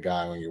could be a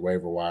guy on your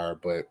waiver wire.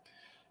 But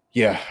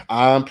yeah,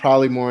 I'm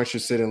probably more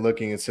interested in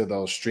looking into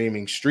those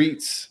streaming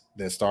streets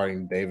than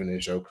starting David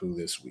Njoku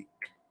this week.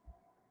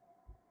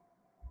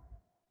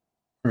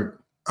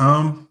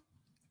 Well,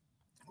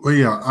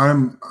 yeah,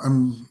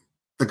 I'm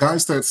the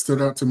guys that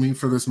stood out to me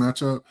for this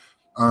matchup,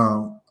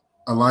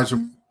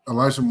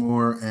 Elijah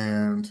Moore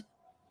and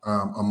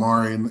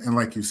Amari, and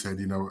like you said,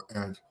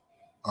 and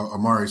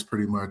Amari is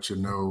pretty much a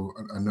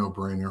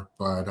no-brainer.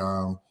 But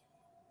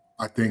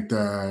I think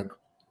that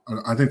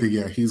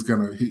yeah, he's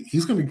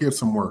gonna get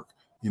some work.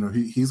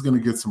 He's gonna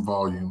get some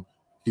volume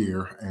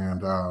here,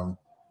 and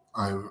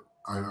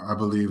I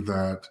believe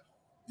that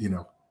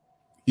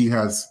he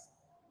has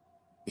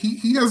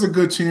a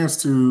good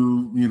chance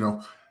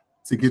to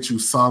to get you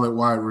solid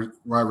wide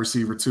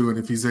receiver too, and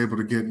if he's able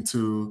to get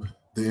into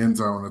the end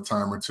zone a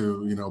time or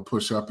two,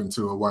 push up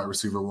into a wide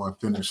receiver one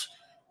finish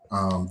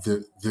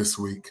this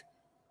week.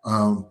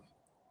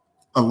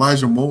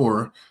 Elijah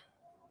Moore,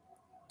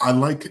 I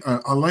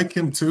like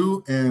him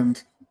too,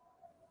 and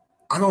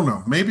I don't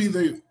know.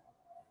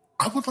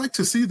 I would like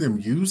to see them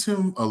use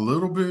him a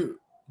little bit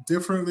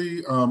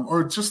differently,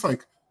 or just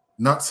like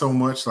not so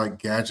much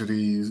like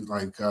gadgety,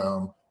 like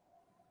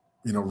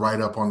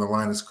right up on the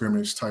line of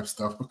scrimmage type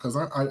stuff, because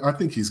I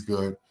think he's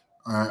good.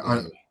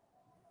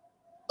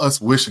 Us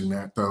wishing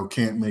that though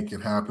can't make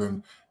it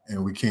happen,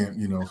 and we can't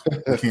we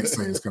can't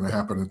say it's going to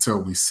happen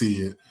until we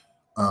see it.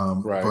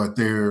 Right. But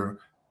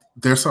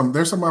there's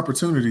some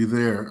opportunity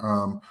there.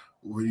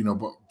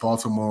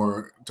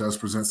 Baltimore does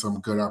present some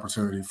good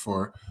opportunity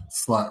for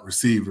slot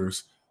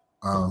receivers.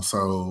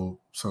 So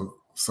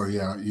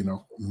yeah,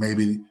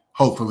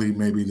 hopefully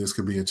this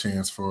could be a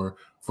chance for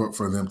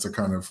them to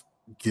kind of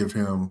give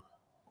him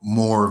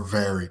more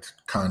varied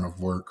kind of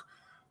work.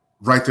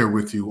 Right there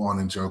with you on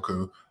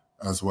Njoku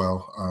as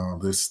well.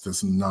 This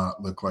does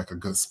not look like a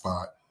good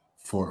spot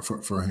for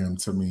him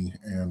to me.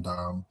 And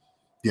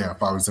yeah,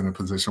 if I was in a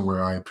position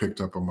where I had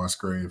picked up a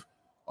Musgrave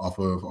off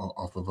of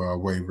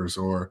waivers,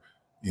 or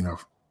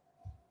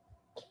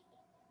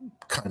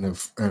kind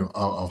of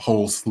a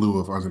whole slew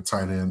of other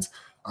tight ends,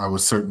 I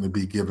would certainly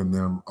be giving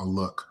them a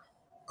look.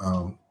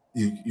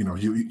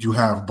 You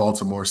have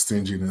Baltimore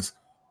stinginess,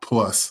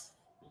 plus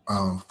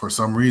for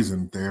some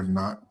reason they're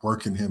not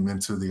working him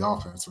into the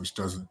offense, which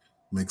doesn't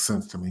make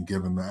sense to me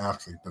given the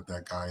athlete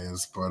that guy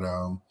is. But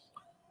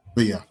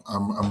yeah,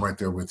 I'm right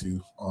there with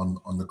you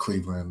on the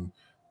Cleveland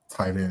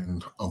tight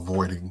end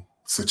avoiding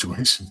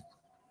situation.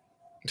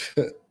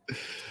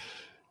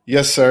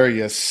 Yes, sir.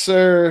 Yes,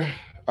 sir.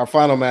 Our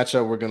final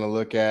matchup, we're going to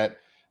look at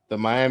the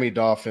Miami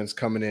Dolphins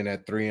coming in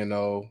at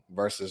 3-0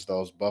 versus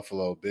those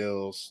Buffalo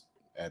Bills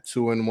at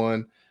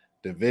 2-1.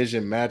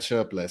 Division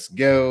matchup. Let's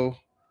go.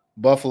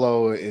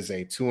 Buffalo is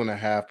a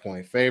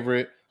 2.5-point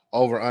favorite,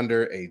 over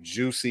under a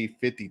juicy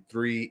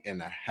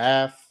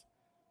 53.5.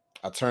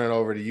 I'll turn it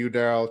over to you,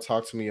 Daryl.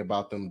 Talk to me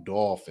about them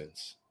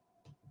Dolphins.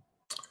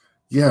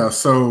 Yeah,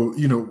 so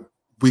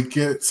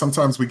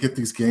sometimes we get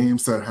these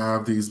games that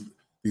have these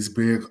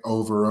big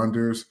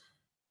over-unders,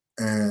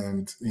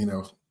 and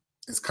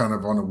it's kind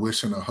of on a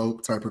wish and a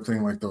hope type of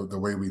thing, like the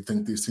way we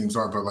think these teams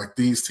are. But like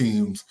these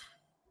teams,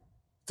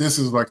 this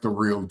is like the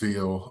real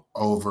deal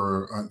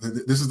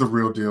this is the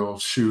real deal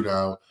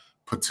shootout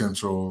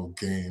potential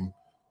game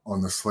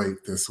on the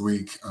slate this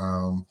week.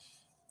 And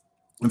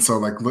so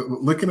like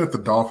looking at the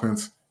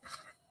Dolphins,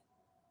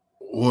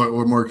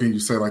 what more can you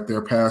say? Like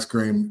their pass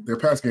game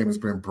has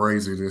been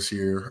brazy this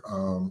year.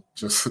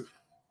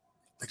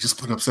 They just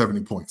put up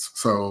 70 points.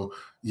 So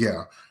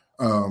yeah,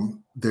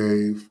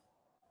 they've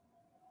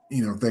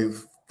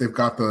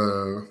got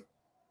the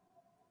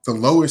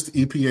lowest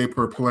EPA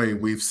per play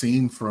we've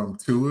seen from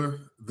Tua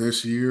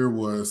this year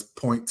was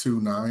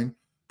 0.29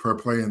 per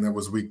play, and that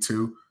was week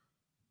 2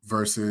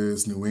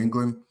 versus New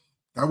England.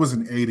 That was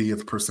an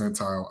 80th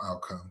percentile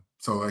outcome.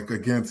 So like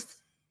against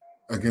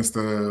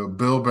the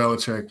Bill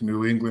Belichick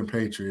New England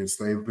Patriots,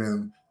 they've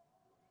been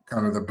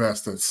kind of the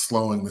best at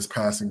slowing this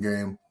passing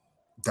game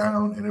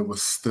down, and it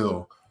was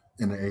still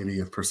in the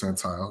 80th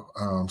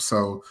percentile.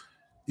 So,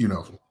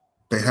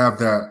 they have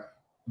that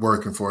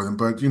working for them.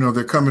 But,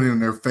 they're coming in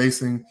and they're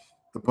facing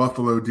the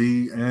Buffalo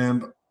D,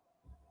 and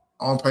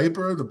on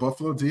paper, the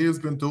Buffalo D has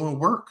been doing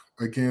work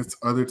against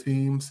other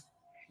teams'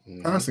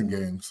 passing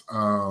games.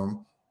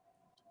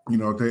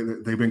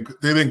 They've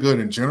been good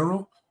in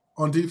general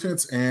on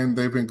defense, and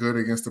they've been good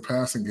against the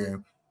passing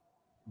game.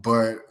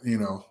 But,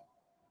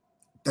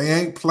 they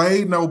ain't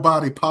played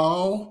nobody,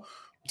 Paul.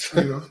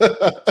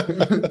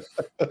 The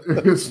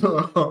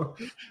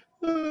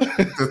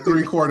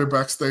 3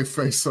 quarterbacks they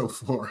faced so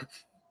far: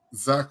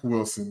 Zach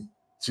Wilson,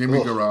 Jimmy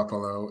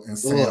Garoppolo, and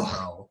Sam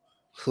Howell.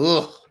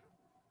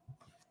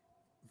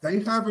 They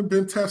haven't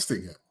been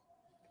tested yet.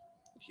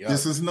 Yep.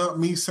 This is not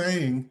me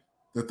saying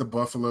that the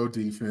Buffalo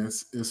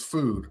defense is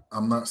food.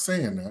 I'm not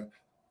saying that.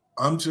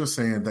 I'm just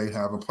saying they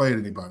haven't played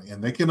anybody,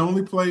 and they can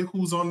only play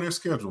who's on their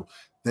schedule.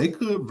 They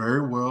could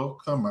very well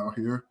come out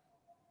here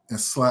and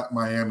slap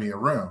Miami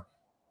around.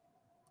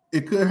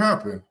 It could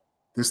happen.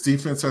 This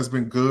defense has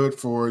been good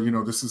for,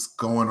 this is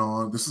going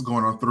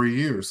on 3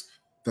 years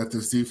that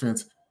this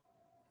defense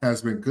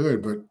has been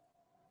good, but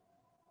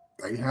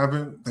they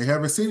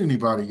haven't seen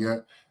anybody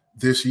yet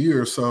this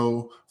year.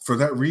 So for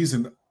that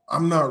reason,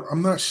 I'm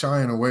not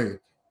shying away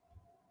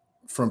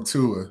from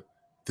Tua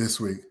this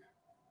week.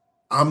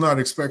 I'm not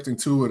expecting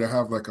Tua to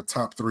have like a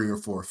top 3 or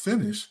 4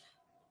 finish,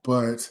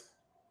 but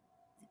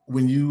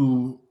when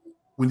you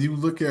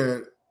look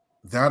at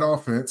that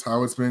offense,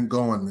 how it's been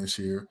going this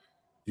year,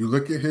 you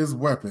look at his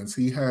weapons.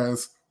 He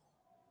has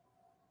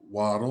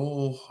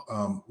Waddle,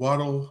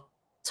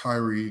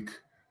 Tyreek,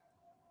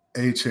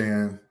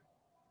 Achane,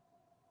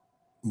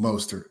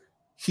 Mostert.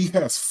 He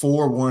has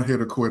 4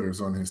 one-hitter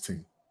quitters on his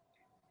team.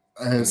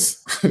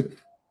 As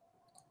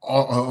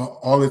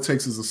all it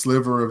takes is a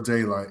sliver of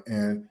daylight,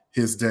 and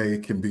his day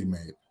can be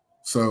made.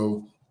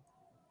 So,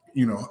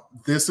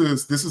 this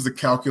is a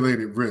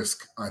calculated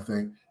risk, I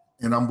think,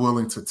 and I'm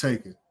willing to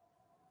take it.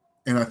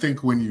 And I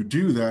think when you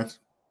do that,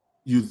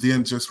 you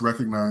then just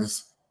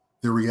recognize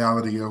the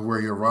reality of where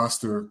your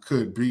roster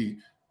could be.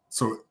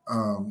 So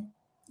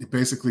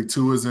basically,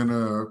 Tua's in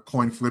a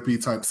coin flippy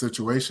type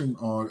situation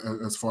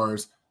as far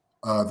as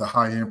the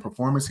high-end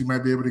performance he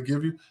might be able to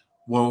give you.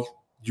 Well,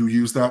 you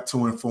use that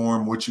to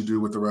inform what you do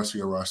with the rest of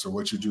your roster,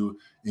 what you do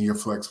in your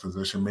flex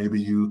position. Maybe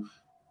you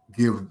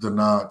give the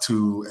nod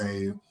to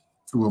a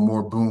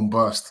more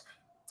boom-bust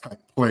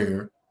type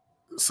player.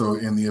 So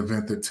in the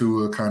event that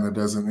Tua kind of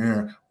doesn't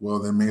air, well,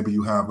 then maybe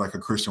you have like a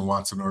Christian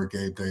Watson or a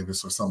Gabe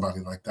Davis or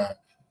somebody like that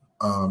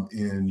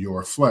in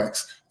your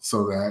flex,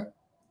 so that,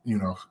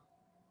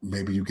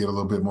 maybe you get a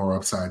little bit more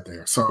upside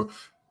there. So,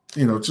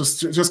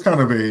 just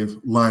kind of a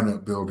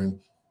lineup building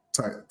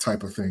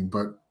type of thing,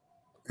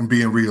 and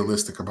being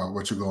realistic about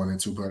what you're going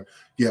into. But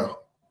yeah,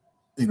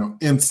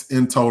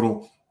 in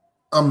total,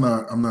 I'm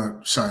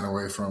not shying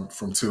away from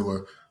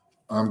Tua.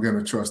 I'm going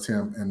to trust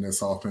him in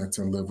this offense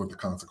and live with the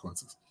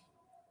consequences.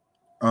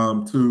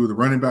 To the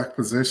running back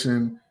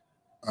position,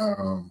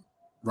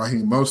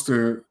 Raheem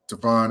Mostert,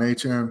 Devon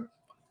Achane.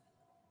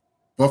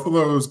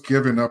 Buffalo's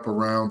given up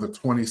around the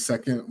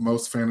 22nd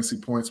most fantasy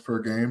points per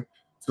game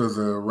to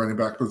the running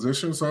back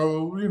position.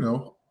 So,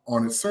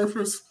 on its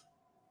surface,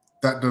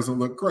 that doesn't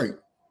look great.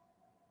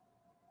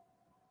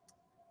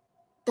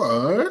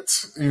 But,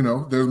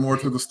 there's more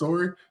to the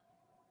story.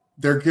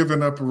 They're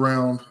giving up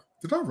around,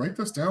 did I write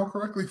this down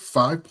correctly?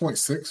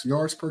 5.6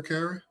 yards per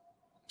carry?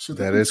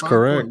 That is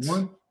correct.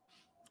 1?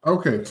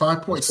 Okay,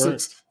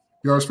 5.6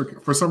 yards per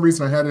carry. For some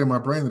reason, I had it in my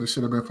brain that it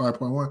should have been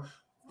 5.1.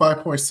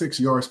 5.6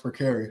 yards per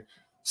carry.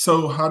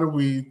 So how do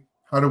we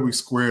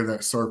square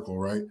that circle,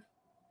 right?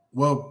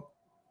 Well,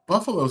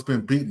 Buffalo's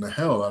been beating the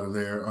hell out of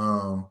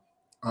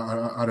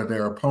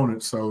their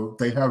opponents, so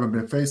they haven't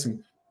been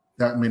facing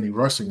that many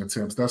rushing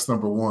attempts. That's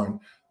number one.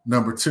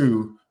 Number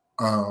two,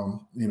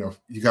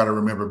 you got to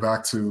remember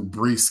back to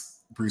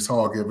Breece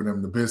Hall giving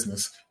them the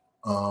business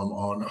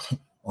on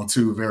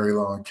 2 very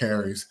long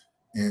carries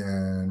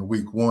in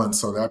week 1,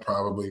 so that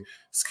probably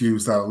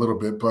skews that a little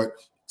bit. But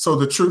so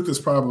the truth is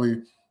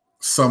probably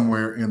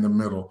somewhere in the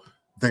middle.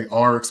 They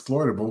are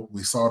exploitable.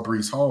 We saw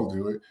Breece Hall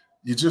do it.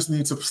 You just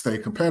need to stay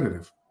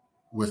competitive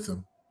with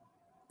them.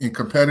 In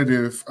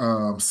competitive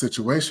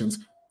situations,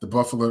 the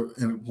Buffalo,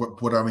 and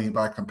what I mean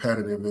by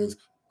competitive is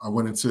I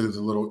went into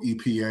the little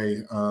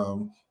EPA,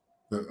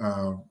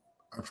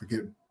 I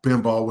forget,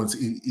 Ben Baldwin's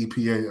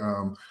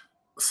EPA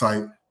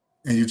site,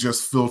 and you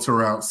just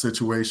filter out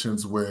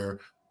situations where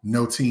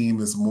no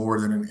team is more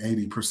than an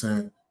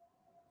 80%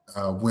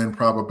 win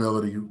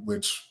probability,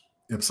 which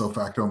ipso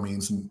facto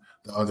means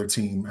the other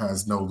team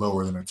has no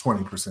lower than a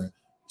 20%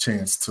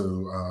 chance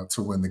to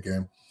win the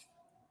game.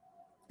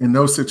 In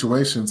those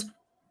situations,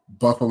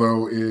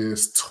 Buffalo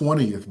is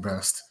 20th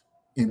best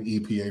in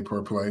EPA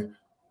per play,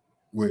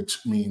 which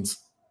means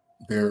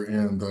They're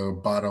in the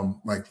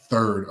bottom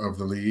third of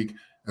the league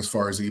as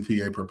far as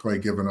EPA per play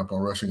given up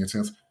on rushing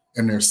attempts,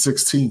 and they're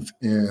 16th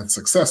in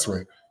success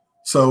rate.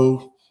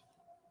 So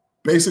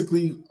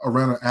basically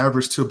around an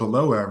average to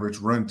below average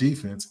run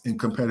defense in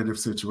competitive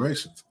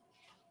situations.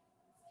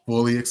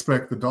 Fully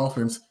expect the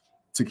Dolphins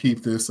to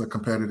keep this a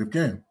competitive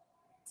game.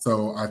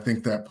 So I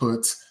think that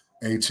puts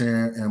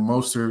Achane and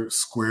Mostert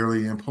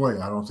squarely in play.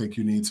 I don't think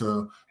you need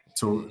to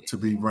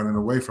be running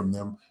away from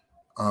them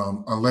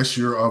unless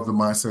you're of the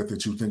mindset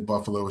that you think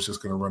Buffalo is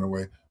just going to run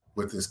away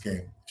with this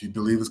game. If you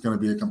believe it's going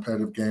to be a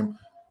competitive game,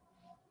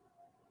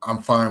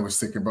 I'm fine with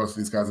sticking both of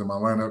these guys in my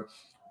lineup.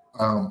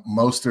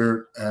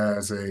 Mostert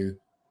as a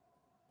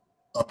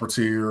upper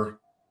tier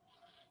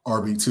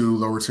RB2,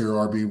 lower tier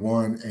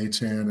RB1.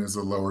 Achane is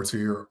a lower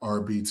tier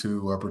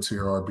RB2, upper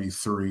tier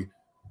RB3.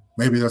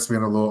 Maybe that's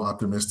being a little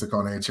optimistic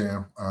on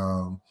Achane,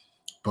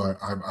 but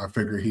I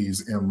figure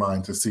he's in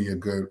line to see a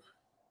good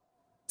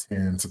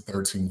 10 to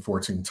 13,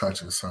 14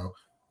 touches. So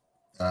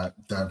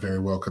that very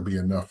well could be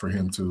enough for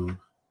him to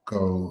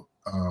go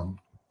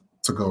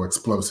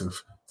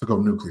explosive, to go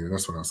nuclear.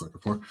 That's what I was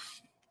looking for.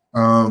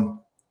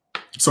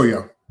 So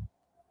yeah,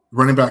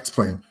 running backs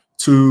playing.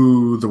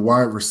 To the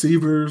wide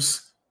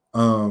receivers,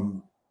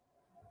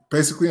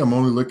 basically I'm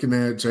only looking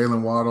at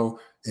Jalen Waddle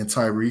and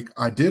Tyreek.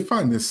 I did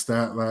find this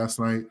stat last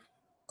night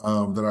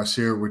that I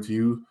shared with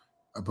you,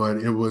 but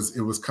it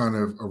was kind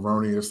of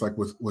erroneous. Like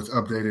with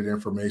updated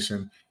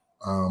information,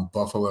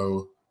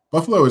 Buffalo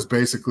is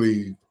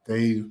basically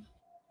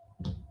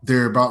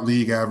they're about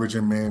league average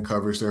in man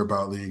coverage. They're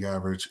about league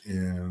average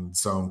in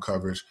zone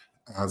coverage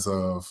as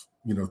of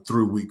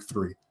through week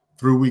 3.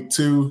 Through week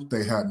 2,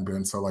 they hadn't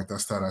been. So that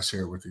stat I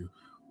shared with you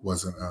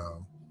wasn't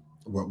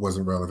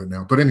relevant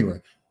now. But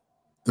anyway,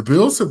 the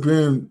Bills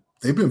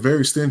they've been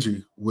very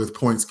stingy with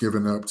points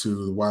given up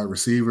to the wide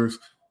receivers,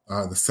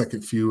 the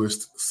second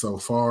fewest so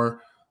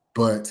far.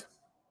 But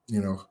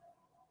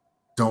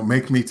don't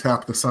make me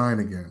tap the sign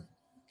again.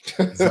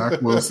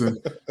 Zach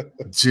Wilson,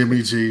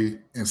 Jimmy G,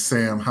 and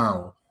Sam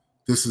Howell.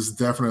 This is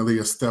definitely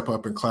a step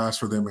up in class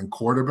for them in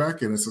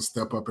quarterback, and it's a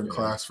step up in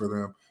class for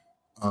them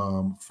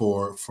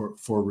for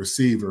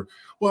receiver.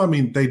 Well, I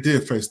mean, they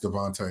did face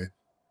Devontae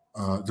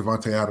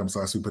Adams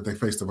last week, but they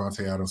faced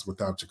Devontae Adams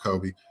without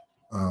Jacoby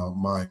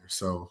Myers.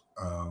 So,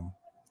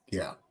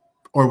 yeah.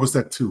 Or was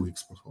that 2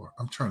 weeks before?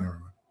 I'm trying to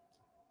remember.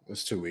 It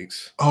was 2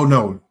 weeks. Oh,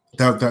 no.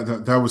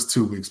 That was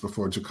 2 weeks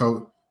before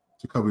Jacoby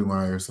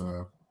Myers.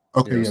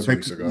 Okay, yeah, 2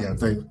 weeks ago. Yeah,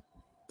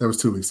 that was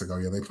 2 weeks ago.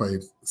 Yeah, they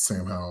played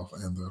Sam Howell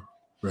and the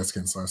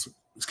Redskins last week.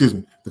 Excuse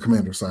me, the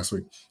Commanders last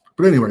week.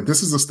 But anyway,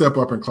 this is a step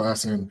up in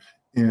class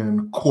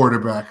in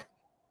quarterback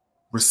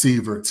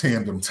receiver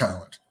tandem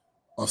talent.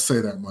 I'll say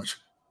that much.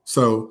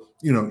 So,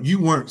 you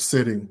weren't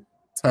sitting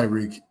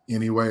Tyreek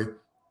anyway.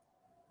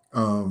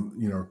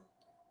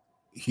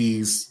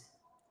 He's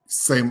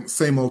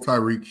same old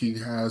Tyreek. He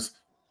has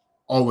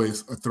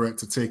always a threat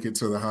to take it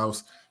to the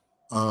house.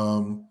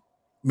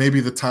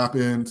 Maybe the top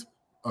end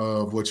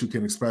of what you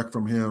can expect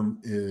from him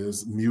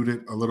is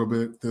muted a little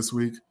bit this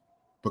week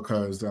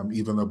because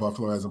even though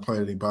Buffalo hasn't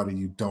played anybody,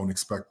 you don't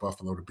expect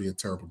Buffalo to be a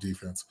terrible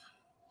defense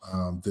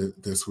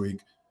this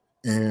week.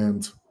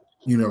 And,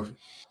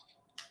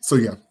 so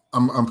yeah,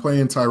 I'm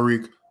playing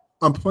Tyreek.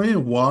 I'm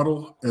playing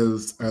Waddle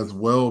as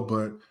well,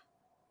 but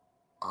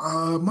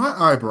my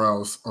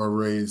eyebrows are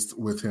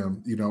raised with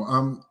him.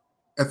 I'm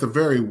at the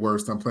very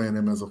worst, I'm playing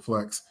him as a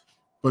flex.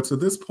 But to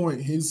this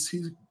point,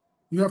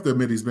 you have to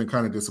admit he's been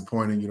kind of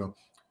disappointing.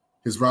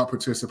 His route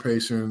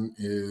participation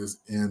is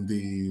in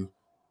the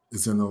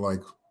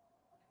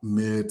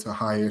mid to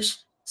highish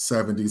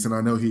 70s, and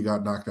I know he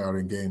got knocked out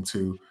in game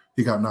 2.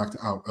 He got knocked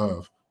out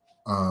of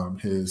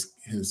his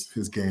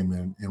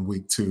game in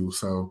week 2.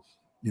 So,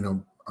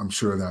 I'm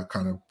sure that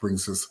kind of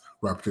brings his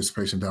route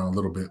participation down a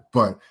little bit.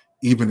 But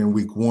even in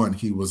week 1,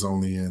 he was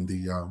only in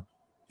the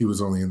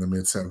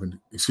mid 70s.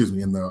 Excuse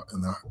me, in the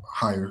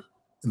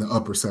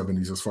upper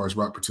 70s as far as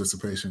route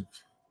participation.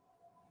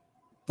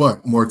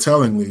 But more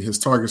tellingly, his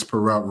targets per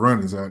route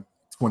run is at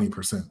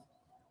 20%.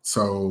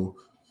 So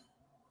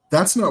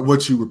that's not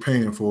what you were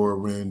paying for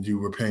when you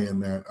were paying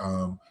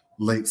that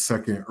late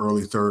second,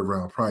 early third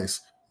round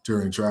price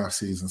during draft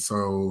season.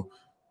 So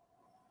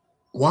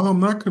while I'm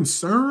not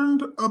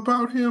concerned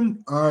about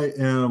him, I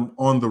am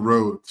on the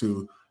road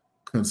to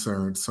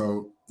concern.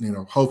 So,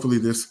 hopefully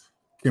this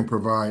can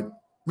provide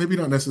maybe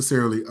not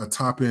necessarily a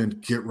top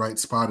end get right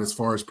spot as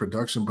far as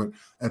production, but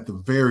at the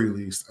very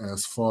least,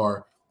 as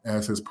far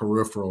as his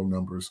peripheral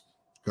numbers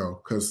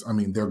go, because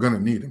they're going to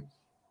need him.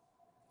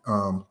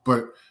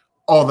 But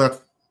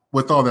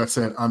with all that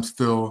said, I'm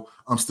still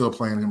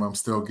playing him. I'm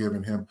still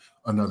giving him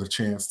another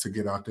chance to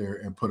get out there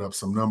and put up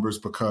some numbers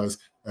because,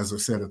 as I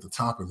said at the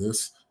top of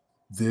this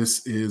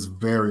is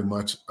very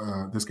much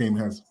this game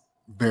has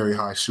very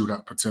high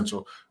shootout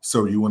potential.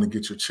 So you want to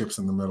get your chips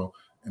in the middle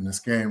in this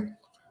game.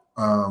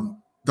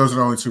 Those are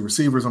the only 2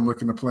 receivers I'm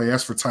looking to play.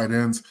 As for tight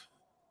ends,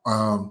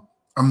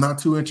 I'm not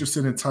too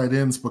interested in tight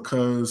ends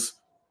because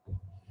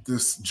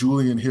this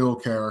Julian Hill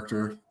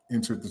character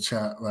entered the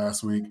chat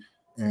last week,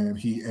 and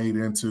he ate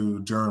into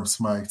Durham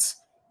Smythe's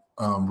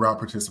route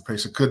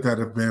participation. Could that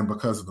have been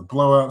because of the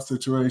blowout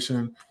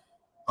situation?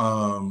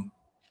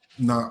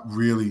 Not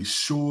really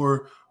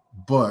sure,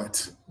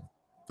 but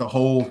the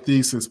whole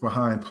thesis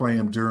behind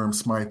playing Durham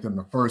Smythe in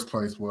the first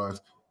place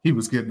was he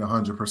was getting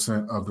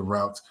 100% of the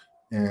routes,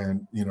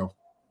 and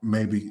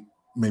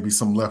maybe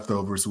some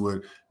leftovers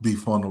would be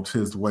funneled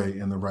his way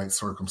in the right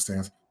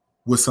circumstance.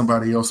 With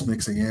somebody else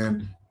mixing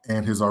in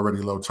and his already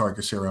low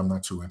target share, I'm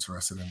not too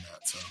interested in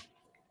that. So,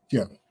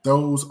 yeah,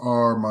 those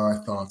are my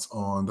thoughts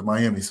on the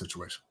Miami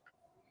situation.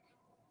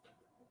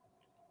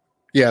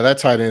 Yeah, that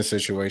tight end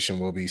situation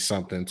will be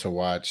something to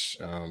watch,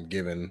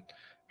 given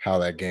how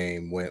that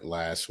game went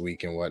last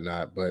week and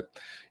whatnot. But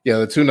yeah,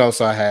 the two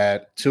notes I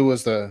had: two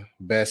was the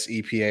best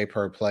EPA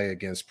per play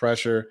against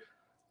pressure.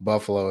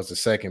 Buffalo is the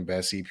second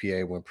best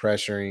EPA when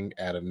pressuring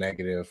at a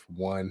negative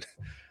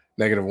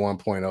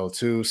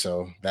 1.02.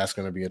 So that's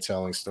going to be a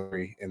telling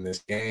story in this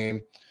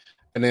game.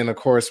 And then, of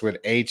course, with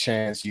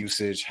Achane's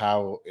usage,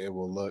 how it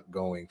will look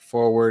going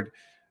forward.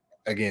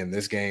 Again,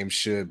 this game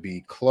should be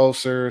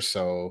closer.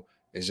 So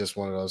it's just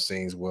one of those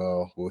things.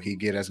 Well, will he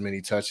get as many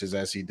touches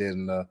as he did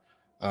in the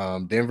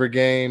Denver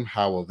game?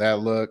 How will that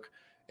look?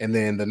 And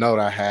then the note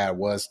I had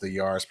was the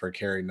yards per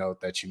carry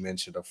note that you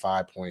mentioned of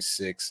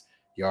 5.6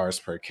 yards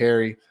per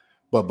carry.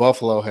 But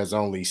Buffalo has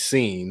only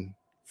seen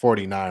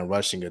 49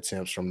 rushing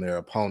attempts from their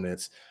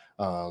opponents.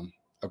 Of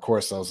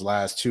course, those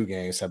last two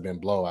games have been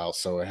blowouts,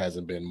 so it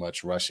hasn't been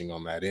much rushing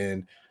on that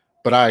end.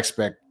 But I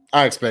expect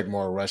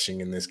more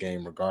rushing in this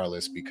game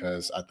regardless,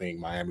 because I think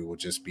Miami will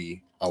just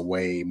be a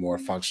way more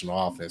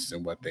functional offense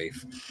than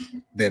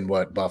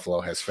what Buffalo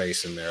has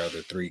faced in their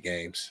other three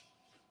games.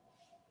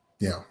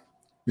 Yeah,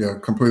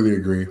 completely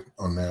agree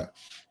on that.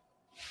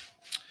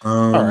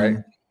 All right.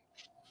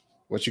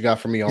 What you got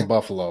for me on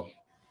Buffalo?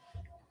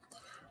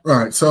 All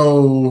right,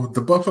 so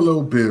the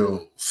Buffalo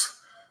Bills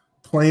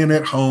playing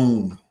at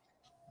home.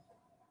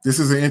 This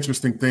is an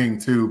interesting thing,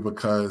 too,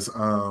 because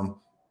I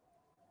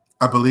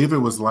believe it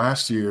was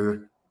last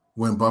year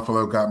when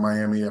Buffalo got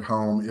Miami at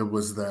home. It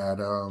was that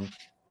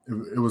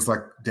it was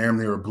like damn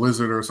near a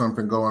blizzard or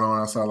something going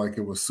on outside. Like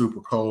it was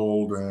super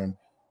cold and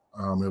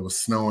it was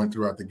snowing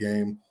throughout the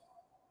game.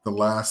 The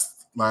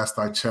last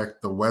I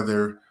checked, the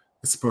weather,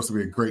 it's supposed to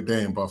be a great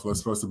day in Buffalo.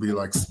 It's supposed to be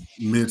like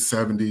mid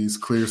 70s,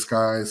 clear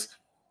skies.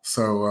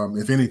 So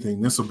if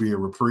anything, this will be a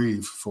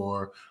reprieve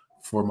for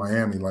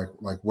Miami, like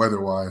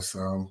weather-wise,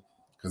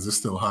 because it's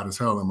still hot as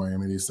hell in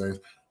Miami these days.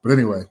 But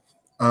anyway,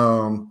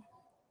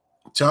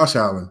 Josh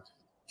Allen,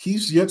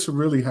 he's yet to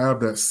really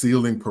have that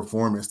ceiling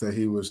performance that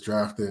he was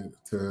drafted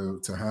to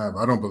have.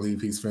 I don't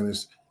believe he's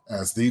finished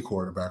as the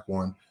quarterback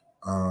one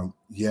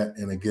yet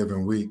in a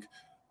given week.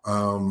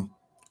 The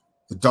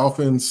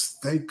Dolphins,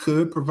 they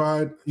could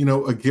provide,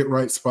 a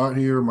get-right spot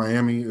here.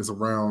 Miami is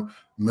around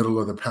middle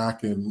of the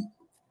pack in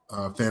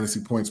fantasy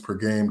points per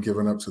game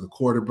given up to the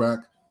quarterback,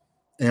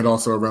 and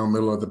also around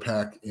middle of the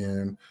pack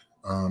in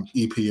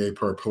EPA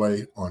per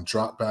play on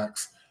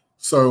dropbacks.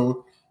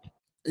 So,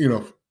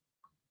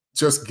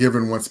 just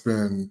given what's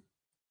been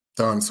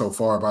done so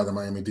far by the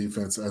Miami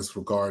defense as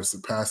regards the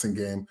passing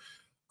game,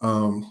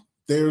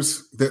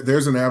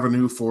 there's an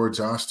avenue for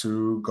Josh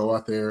to go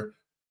out there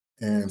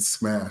and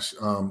smash.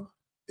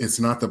 It's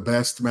not the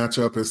best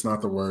matchup. It's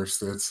not the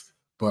worst.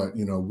 But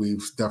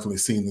we've definitely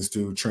seen this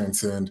dude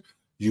transcend.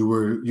 You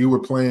were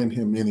playing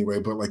him anyway,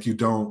 but I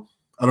don't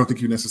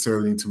think you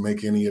necessarily need to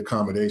make any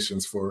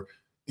accommodations for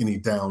any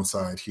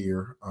downside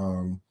here.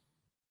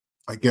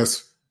 I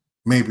guess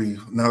maybe,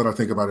 now that I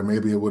think about it,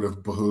 maybe it would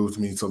have behooved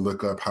me to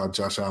look up how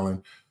Josh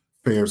Allen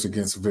fares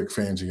against Vic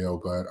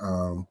Fangio, but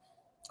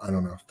I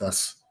don't know.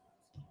 That's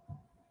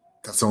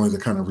only the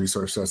kind of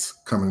research that's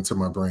coming into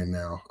my brain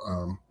now.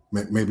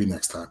 Maybe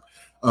next time.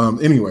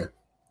 Anyway,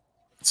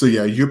 so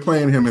yeah, you're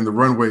playing him, and the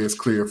runway is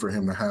clear for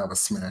him to have a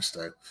smash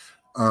day.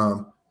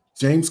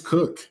 James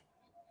Cook,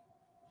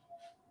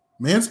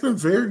 man's been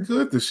very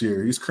good this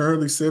year. He's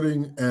currently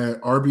sitting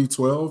at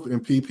RB12 in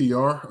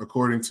PPR,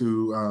 according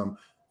to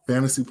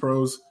Fantasy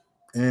Pros,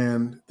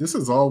 and this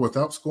is all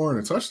without scoring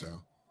a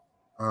touchdown.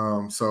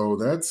 So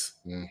that's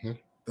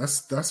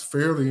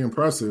fairly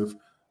impressive.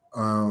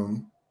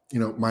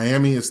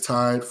 Miami is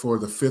tied for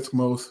the fifth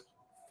most.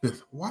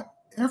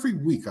 Every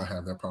week I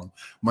have that problem.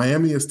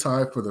 Miami is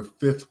tied for the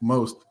fifth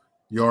most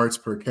yards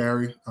per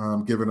carry,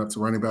 given up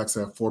to running backs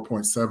at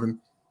 4.7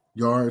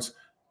 yards.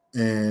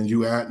 And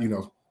you add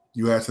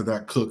to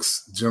that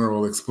Cook's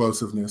general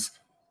explosiveness.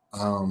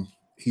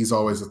 He's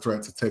always a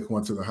threat to take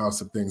one to the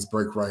house if things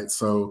break right.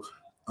 So,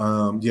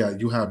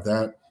 you have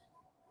that.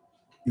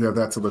 You have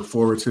that to look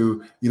forward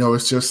to.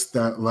 It's just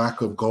that lack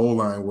of goal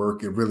line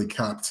work. It really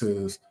caps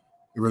his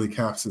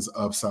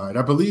upside.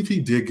 I believe he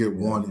did get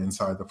one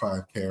inside the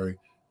 5 carry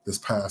this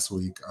past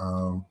week,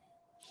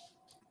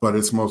 but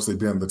it's mostly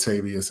been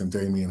Latavius and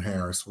Damian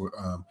Harris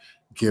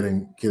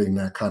getting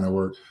that kind of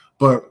work.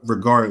 But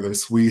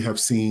regardless, we've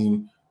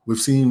seen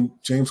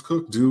James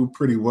Cook do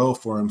pretty well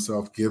for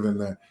himself, given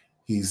that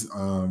he's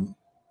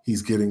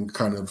getting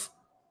kind of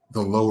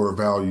the lower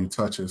value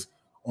touches.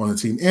 on the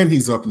team, and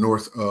he's up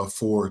north of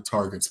 4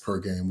 targets per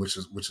game, which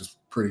is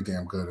pretty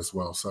damn good as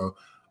well. So,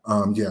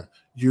 yeah,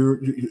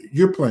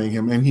 you're playing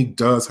him, and he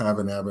does have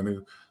an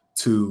avenue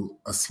to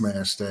a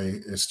smash day.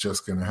 It's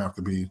just going to have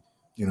to be,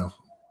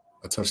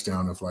 a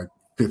touchdown of like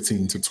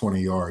 15 to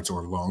 20 yards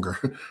or longer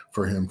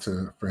for him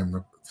to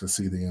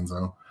see the end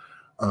zone.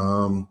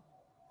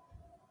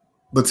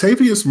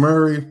 Latavius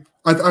Murray,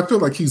 I feel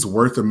like he's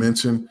worth a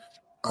mention.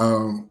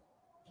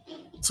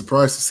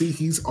 Surprised to see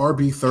he's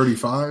RB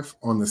 35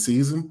 on the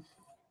season.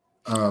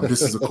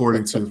 This is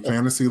according to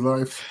Fantasy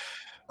Life.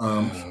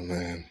 Oh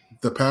man.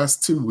 The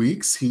past 2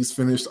 weeks, he's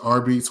finished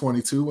RB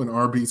 22 and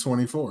RB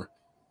 24.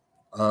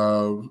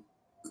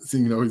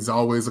 He's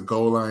always a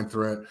goal line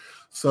threat.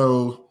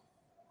 So,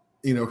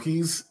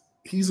 he's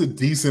a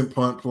decent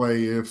punt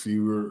play if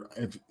you're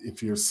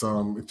a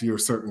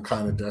certain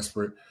kind of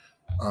desperate.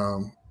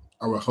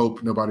 I would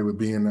hope nobody would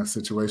be in that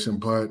situation,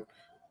 but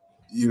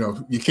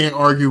you can't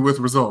argue with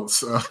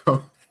results.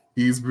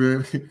 He's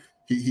been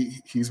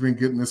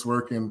getting this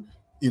work, and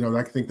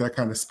I think that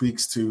kind of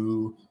speaks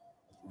to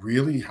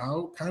really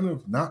how kind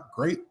of not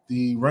great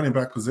the running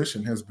back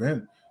position has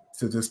been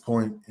to this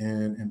point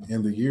in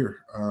the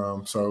year.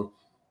 So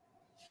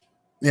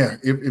yeah,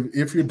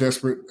 if you're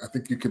desperate, I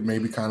think you could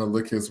maybe kind of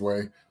look his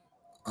way.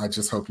 I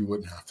just hope you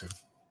wouldn't have to.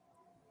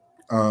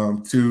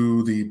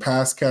 To the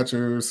pass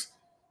catchers,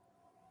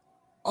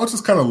 I'll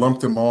just kind of lump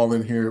them all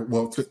in here.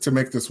 Well, to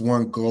make this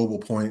one global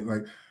point,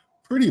 like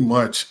pretty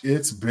much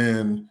it's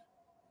been,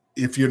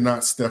 if you're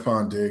not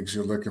Stephon Diggs,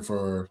 you're looking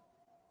for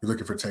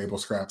table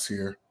scraps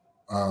here.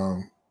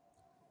 And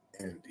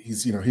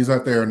he's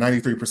out there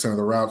 93% of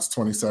the routes,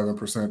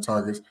 27%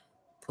 targets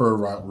per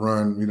route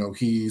run.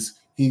 He's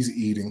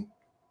eating.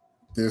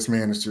 This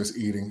man is just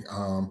eating.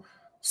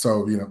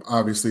 So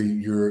obviously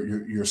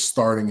you're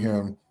starting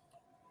him.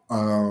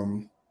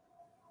 One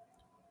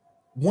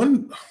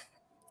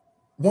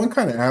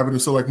kind of avenue,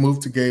 so like move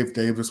to Gabe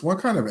Davis, one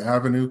kind of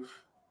avenue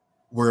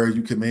where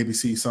you can maybe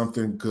see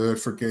something good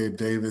for Gabe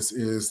Davis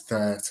is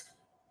that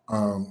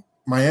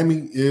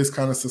Miami is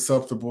kind of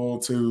susceptible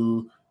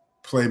to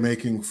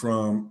playmaking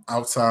from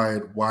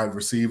outside wide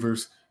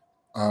receivers.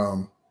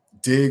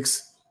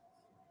 Diggs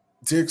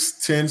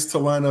tends to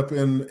line up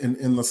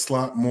in the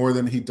slot more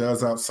than he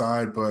does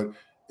outside, but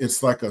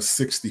it's like a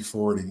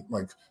 60-40,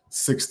 like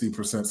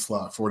 60%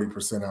 slot,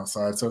 40%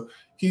 outside. So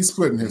he's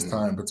splitting his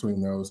time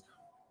between those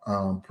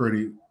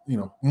pretty,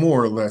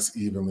 more or less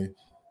evenly.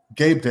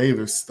 Gabe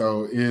Davis,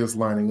 though, is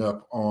lining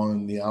up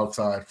on the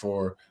outside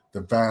for the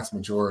vast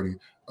majority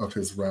of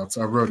his routes.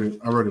 I wrote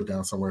it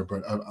down somewhere,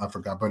 but I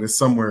forgot. But it's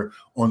somewhere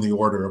on the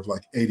order of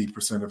like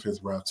 80% of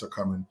his routes are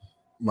coming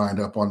lined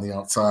up on the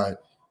outside.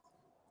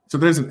 So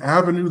there's an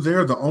avenue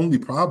there. The only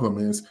problem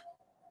is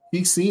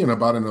he's seeing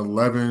about an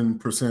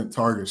 11%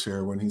 target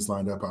share when he's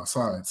lined up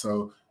outside.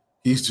 So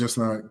he's just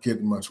not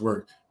getting much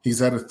work.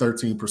 He's at a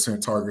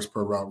 13% targets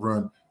per route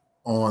run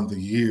on the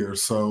year.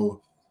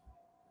 So,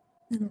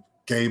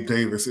 Gabe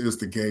Davis is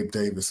the Gabe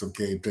Davis of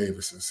Gabe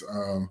Davises.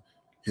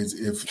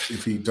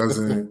 If he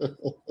doesn't,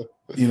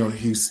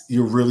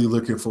 you're really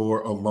looking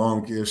for a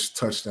longish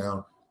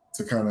touchdown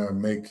to kind of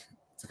make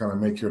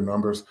your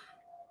numbers.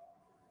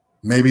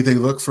 Maybe they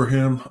look for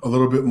him a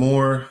little bit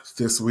more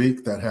this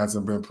week. That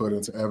hasn't been put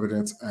into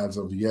evidence as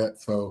of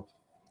yet. So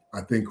I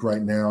think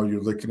right now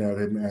you're looking at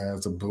him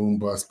as a boom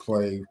bust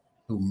play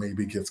who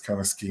maybe gets kind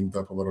of schemed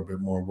up a little bit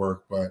more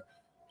work. But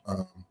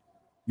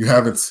you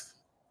haven't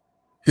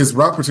 – his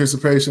route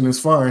participation is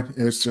fine.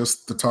 It's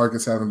just the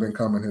targets haven't been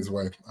coming his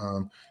way.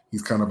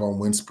 He's kind of on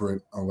wind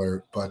sprint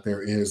alert, but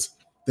there is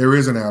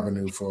an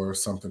avenue for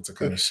something to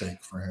kind of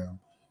shake for him.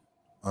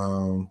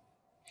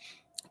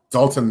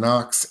 Dalton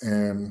Knox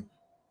and –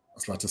 I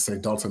was about to say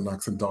Dalton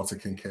Knox and Dalton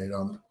Kincaid.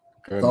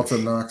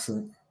 Dawson Knox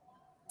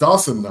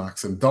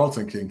and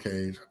Dalton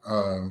Kincaid.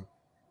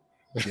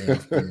 Yeah,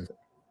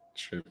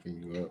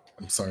 tripping you up.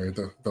 I'm sorry,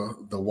 the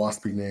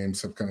waspy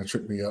names have kind of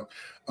tripped me up.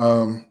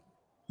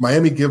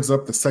 Miami gives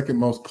up the second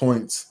most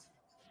points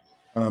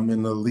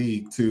in the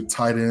league to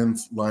tight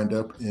ends lined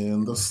up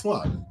in the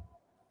slot.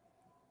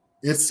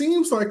 It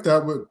seems like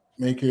that would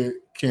make it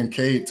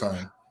Kincaid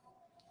time.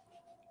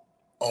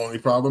 Only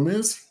problem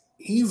is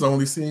he's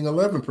only seeing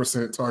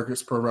 11%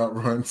 targets per route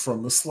run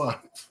from the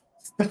slot.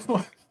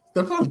 Stephon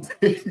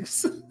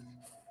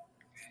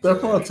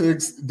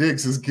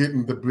Diggs is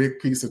getting the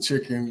big piece of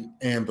chicken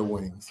and the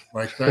wings.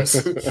 Like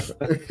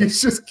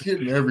he's just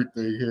getting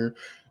everything here.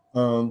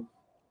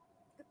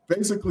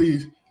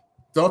 Basically,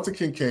 Dalton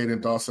Kincaid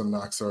and Dawson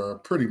Knox are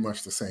pretty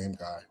much the same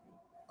guy.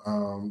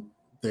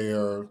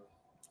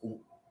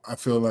 I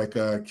feel like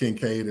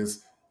Kincaid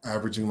is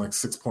averaging like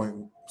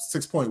 6.1 to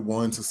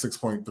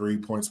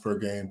 6.3 points per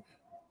game,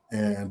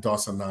 and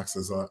Dawson Knox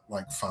is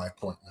like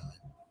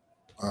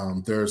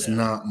 5.9. There's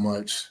not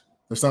much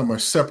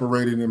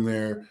separating them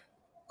there.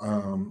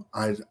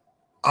 I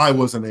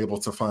wasn't able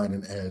to find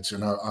an edge,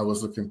 and I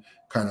was looking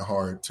kind of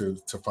hard to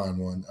find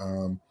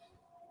one.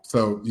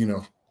 So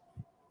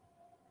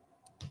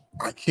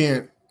I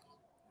can't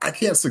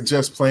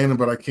suggest playing them,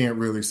 but I can't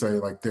really say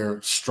like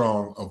they're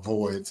strong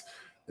avoids.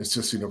 It's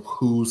just,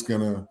 who's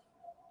gonna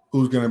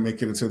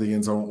make it into the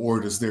end zone, or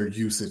does their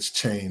usage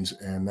change?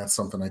 And that's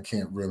something I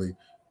can't really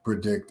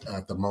predict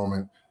at the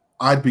moment.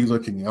 I'd be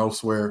looking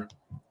elsewhere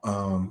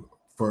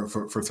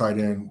for tight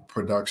end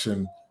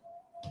production.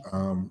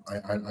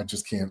 I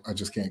just can't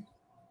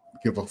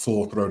give a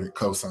full-throated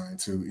cosign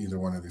to either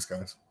one of these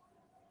guys.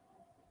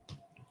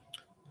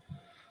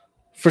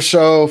 For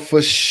sure.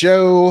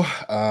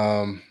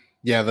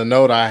 Yeah, the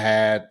note I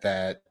had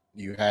that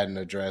you hadn't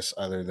addressed,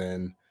 other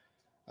than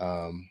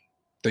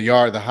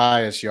the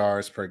highest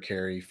yards per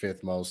carry,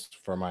 fifth most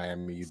for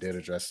Miami. You did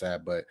address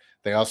that, but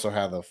they also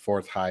have the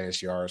fourth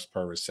highest yards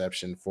per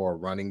reception for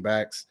running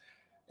backs.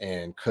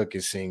 And Cook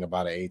is seeing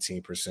about an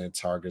 18%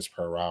 targets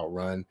per route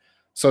run.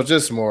 So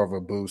just more of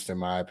a boost, in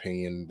my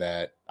opinion,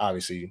 that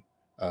obviously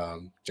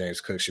James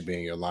Cook should be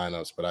in your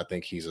lineups, but I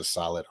think he's a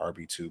solid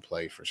RB2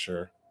 play for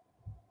sure.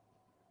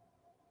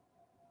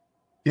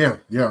 Yeah,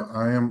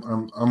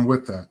 I'm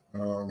with that.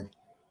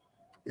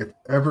 If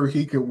ever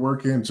he could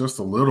work in just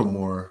a little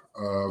more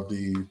of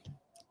the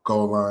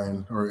goal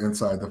line or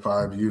inside the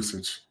 5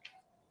 usage,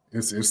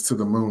 it's to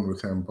the moon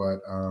with him.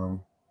 But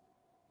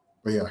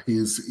yeah,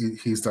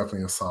 he's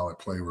definitely a solid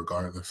play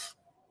regardless.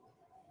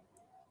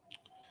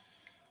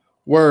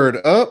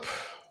 Word up.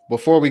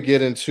 Before we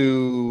get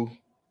into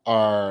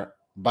our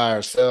buy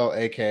or sell,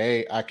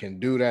 aka I can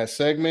do that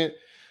segment,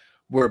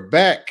 we're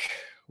back.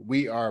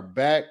 We are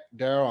back,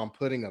 Daryl. I'm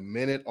putting a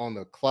minute on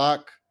the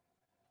clock.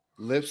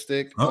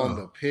 Lipstick on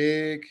the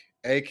pig,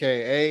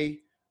 aka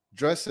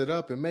dress it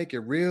up and make it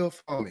real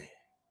for me.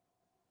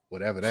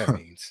 Whatever that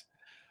means.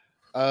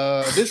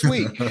 This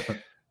week,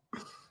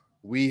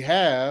 we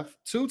have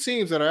 2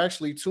 teams that are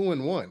actually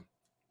 2-1.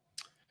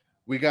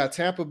 We got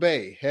Tampa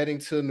Bay heading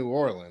to New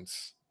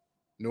Orleans.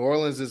 New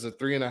Orleans is a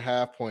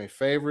 3.5-point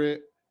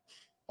favorite.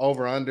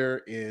 Over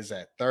under is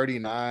at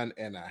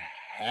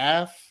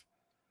 39.5.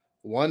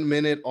 1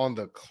 minute on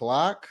the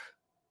clock.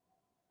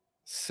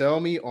 Sell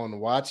me on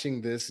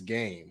watching this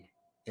game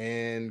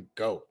and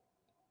go.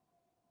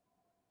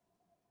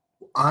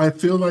 I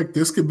feel like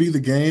this could be the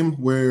game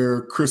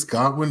where Chris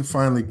Godwin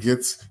finally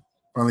gets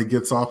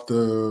off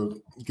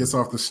the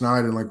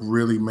schneid and like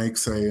really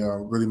makes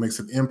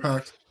an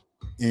impact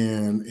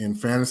in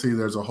fantasy.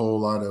 There's a whole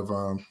lot of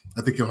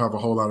I think you'll have a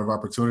whole lot of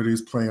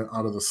opportunities playing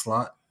out of the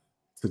slot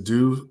to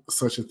do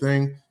such a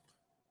thing.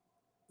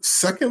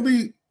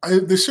 Secondly,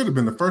 this should have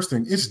been the first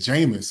thing. It's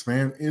Jameis,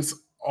 man. It's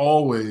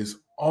always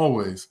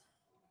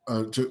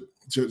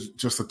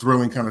just a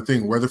thrilling kind of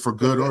thing, whether for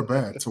good or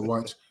bad, to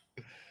watch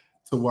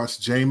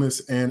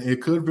Jameis, and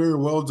it could very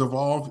well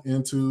devolve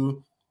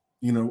into,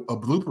 a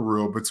blooper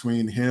reel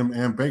between him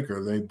and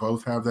Baker. They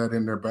both have that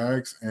in their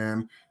bags,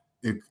 and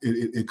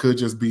it could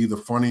just be the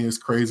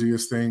funniest,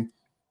 craziest thing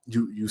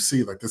you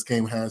see. Like, this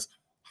game has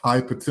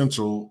high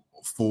potential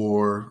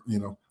for,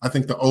 I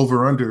think the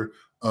over-under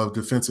of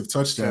defensive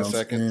touchdowns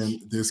in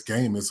this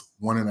game is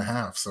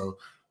 1.5. So,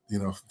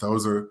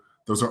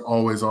 those are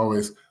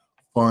always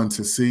fun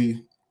to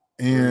see.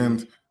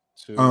 And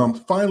 3, 2,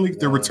 finally, 1,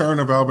 the return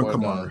of Alvin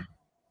Kamara.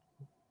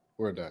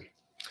 We're done.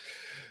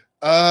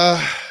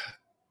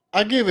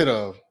 I give it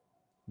a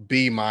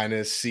B-,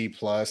 C+.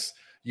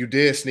 You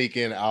did sneak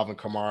in Alvin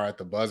Kamara at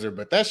the buzzer,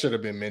 but that should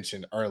have been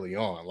mentioned early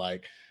on.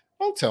 Like,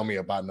 don't tell me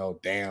about no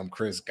damn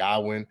Chris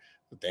Godwin,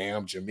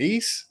 damn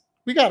Jameis.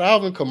 We got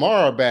Alvin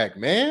Kamara back,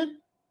 man.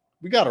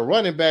 We got a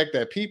running back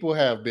that people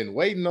have been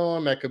waiting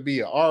on that could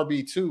be an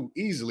RB2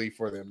 easily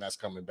for them that's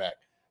coming back.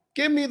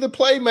 Give me the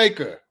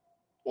playmaker. I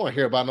want to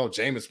hear about no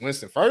Jameis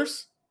Winston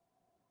first.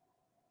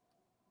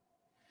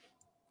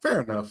 Fair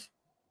enough.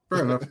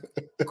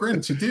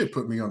 Granted, you did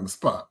put me on the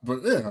spot, but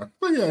yeah,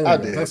 I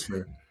did. That's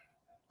fair.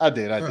 I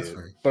did.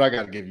 Fair. But I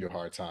got to give you a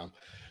hard time.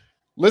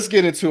 Let's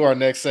get into our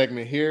next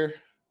segment here.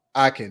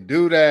 I can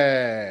do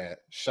that.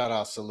 Shout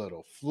out to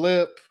Little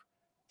Flip.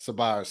 It's a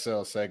buy or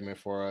sell segment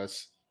for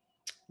us.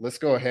 Let's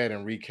go ahead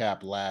and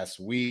recap last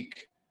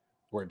week,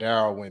 where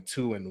Daryl went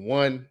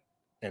 2-1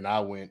 and I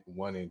went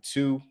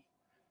 1-2.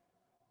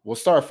 We'll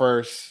start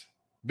first.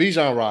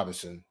 Bijan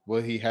Robinson,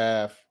 will he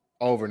have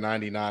over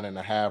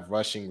 99.5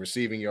 rushing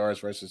receiving yards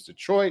versus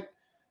Detroit?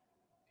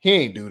 He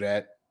ain't do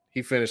that.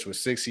 He finished with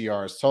 60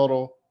 yards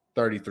total,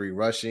 33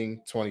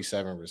 rushing,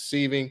 27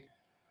 receiving.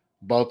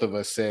 Both of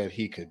us said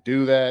he could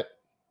do that.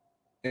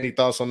 Any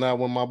thoughts on that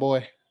one, my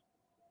boy?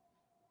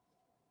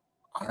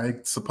 I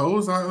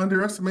suppose I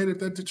underestimated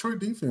that Detroit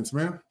defense,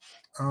 man.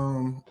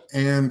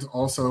 And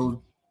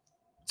also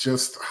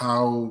just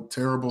how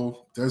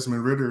terrible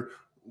Desmond Ridder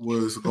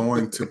was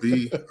going to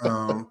be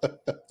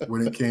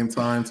when it came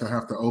time to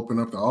have to open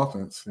up the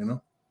offense,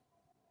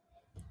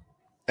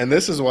 And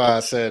this is why I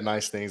said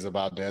nice things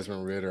about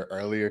Desmond Ridder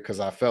earlier, because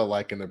I felt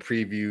like in the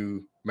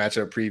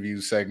matchup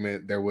preview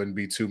segment, there wouldn't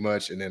be too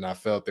much. And then I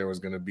felt there was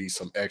going to be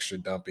some extra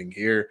dumping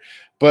here.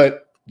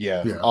 But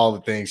yeah, all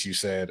the things you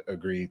said,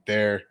 agreed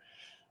there.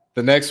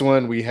 The next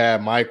one, we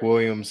have Mike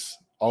Williams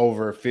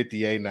over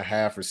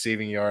 58.5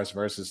 receiving yards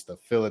versus the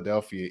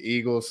Philadelphia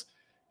Eagles.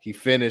 He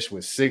finished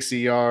with 60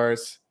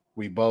 yards.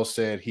 We both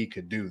said he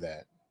could do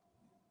that.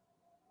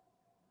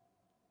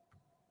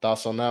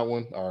 Thoughts on that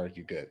one? Or are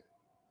you good?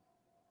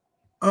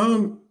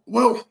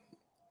 Well,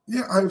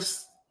 yeah,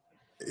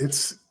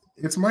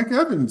 it's Mike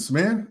Evans,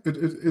 man.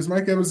 It's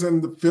Mike Evans,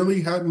 and the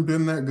Philly hadn't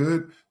been that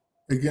good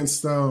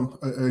against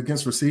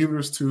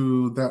receivers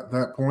to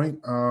that point.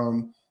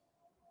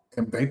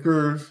 And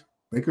Baker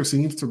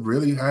seems to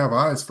really have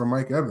eyes for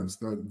Mike Evans.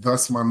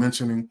 Thus, my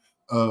mentioning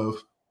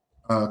of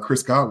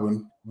Chris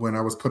Godwin when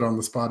I was put on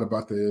the spot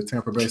about the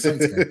Tampa Bay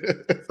Saints game.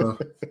 So,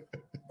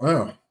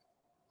 wow.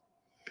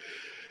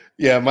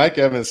 Yeah, Mike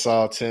Evans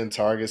saw 10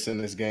 targets in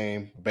this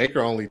game.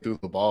 Baker only threw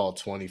the ball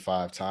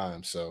 25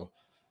 times. So,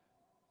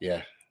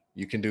 yeah,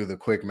 you can do the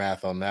quick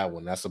math on that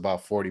one. That's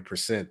about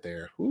 40%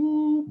 there.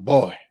 Ooh,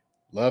 boy.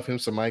 Love him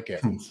some Mike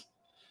Evans.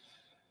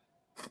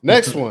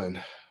 Next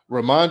one,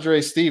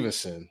 Ramondre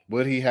Stevenson.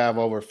 Would he have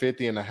over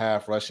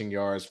 50.5 rushing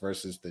yards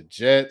versus the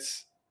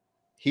Jets?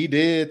 He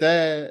did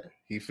that.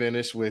 He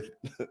finished with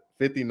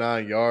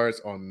 59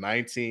 yards on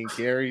 19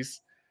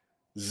 carries.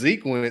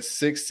 Zeke went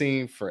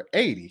 16 for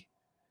 80.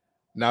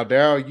 Now,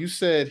 Daryl, you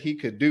said he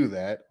could do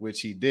that,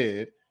 which he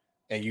did.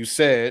 And you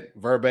said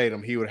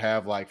verbatim he would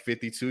have like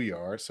 52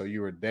 yards. So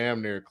you were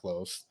damn near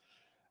close.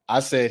 I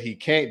said he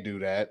can't do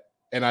that.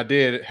 And I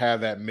did have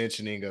that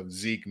mentioning of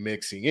Zeke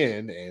mixing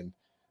in. And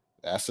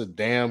that's a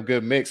damn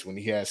good mix when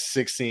he has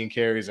 16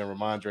 carries and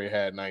Ramondre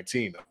had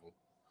 19 of them.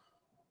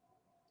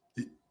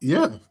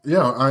 Yeah.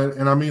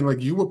 I mean,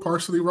 like, you were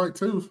partially right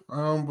too,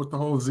 with the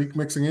whole Zeke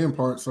mixing in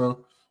part.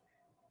 So,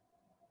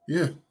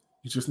 yeah,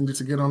 you just needed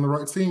to get on the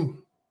right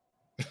team.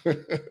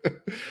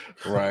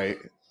 Right.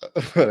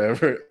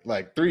 Whatever.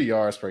 Like 3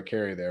 yards per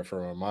carry there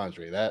for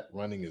Ramondre. That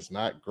running is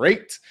not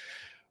great,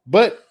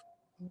 but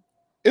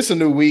it's a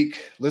new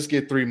week. Let's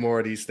get 3 more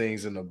of these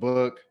things in the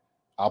book.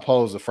 I'll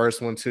pose the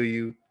first one to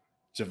you.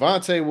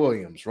 Javonte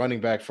Williams,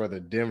 running back for the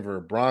Denver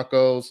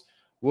Broncos.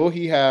 Will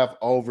he have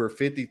over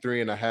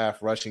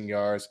 53.5 rushing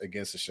yards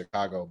against the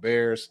Chicago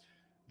Bears?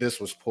 This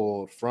was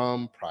pulled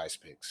from Prize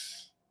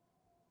Picks.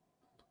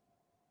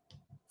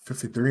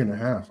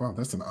 53.5. Wow,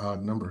 that's an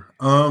odd number.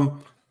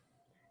 Now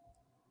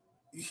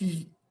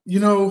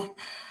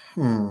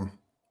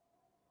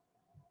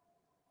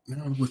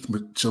with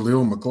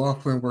Jaleel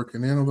McLaughlin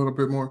working in a little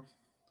bit more,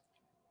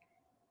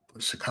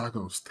 but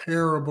Chicago's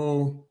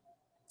terrible.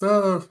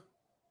 I'm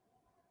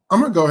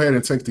gonna go ahead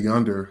and take the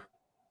under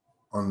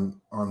on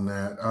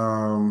that.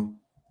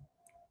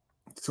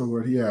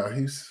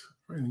 He's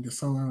ready to get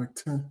something like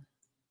 10.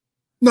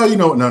 No, you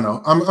know what?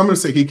 No. I'm gonna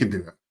say he can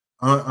do that.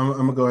 I'm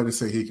gonna go ahead and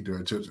say he can do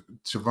it.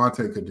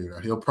 Javonte could do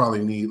that. He'll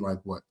probably need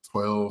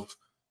 12,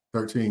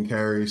 13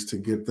 carries to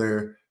get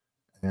there,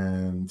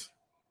 and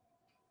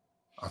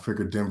I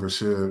figured Denver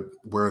should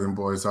wear them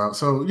boys out.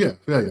 So yeah.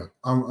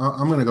 I'm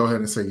gonna go ahead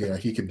and say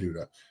he can do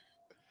that.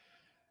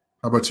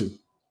 How about you?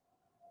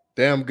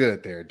 Damn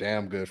good there.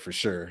 Damn good for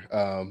sure.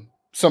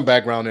 Some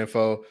background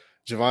info.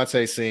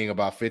 Javonte seeing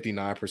about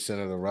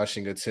 59% of the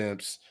rushing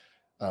attempts.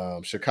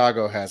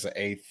 Chicago has an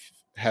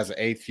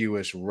eighth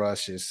fewest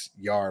rushes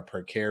yard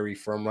per carry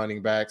from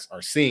running backs,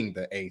 or seeing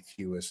the 8th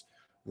fewest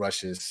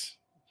rushes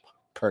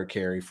per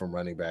carry from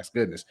running backs.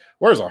 Goodness,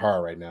 words are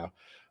hard right now.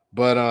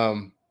 But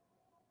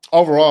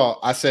overall,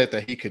 I said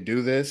that he could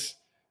do this.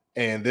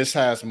 And this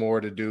has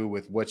more to do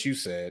with what you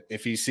said.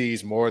 If he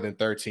sees more than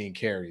 13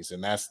 carries,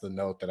 and that's the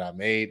note that I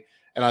made.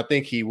 And I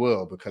think he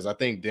will, because I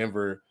think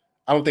Denver,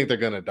 I don't think they're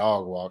going to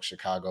dog walk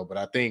Chicago, but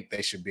I think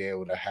they should be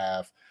able to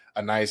have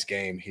a nice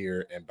game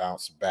here and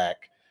bounce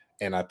back.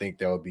 And I think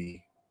they'll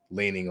be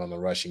leaning on the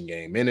rushing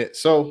game in it.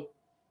 So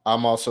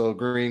I'm also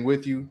agreeing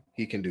with you.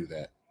 He can do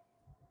that.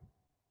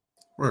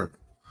 Word.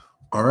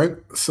 All right,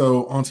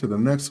 so on to the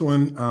next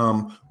one.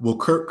 Will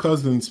Kirk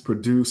Cousins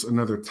produce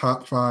another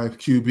top 5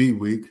 QB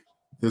week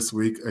this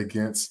week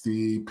against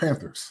the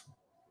Panthers?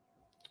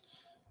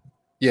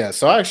 Yeah,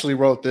 so I actually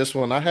wrote this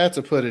one. I had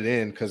to put it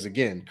in because,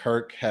 again,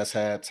 Kirk has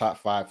had top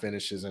 5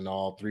 finishes in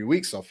all 3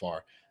 weeks so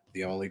far.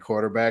 The only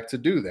quarterback to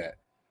do that.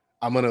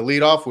 I'm going to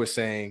lead off with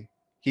saying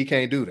he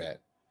can't do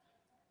that.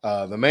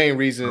 The main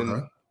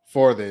reason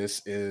for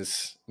this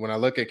is when I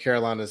look at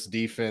Carolina's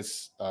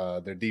defense,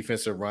 their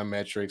defensive run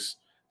metrics,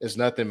 it's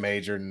nothing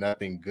major,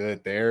 nothing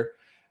good there.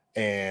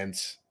 And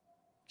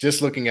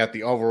just looking at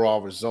the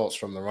overall results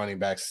from the running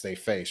backs they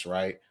face,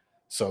 right?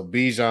 So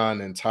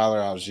Bijan and Tyler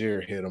Algier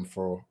hit them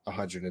for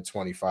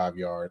 125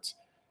 yards.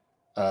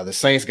 The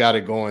Saints got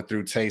it going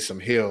through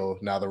Taysom Hill.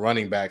 Now, the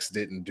running backs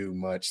didn't do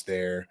much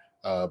there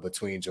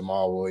between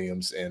Jamal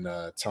Williams and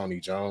Tony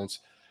Jones.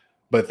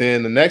 But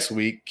then the next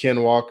week,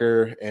 Ken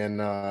Walker and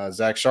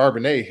Zach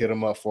Charbonnet hit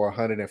them up for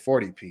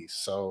 140 piece.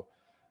 So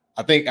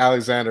I think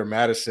Alexander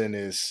Madison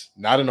is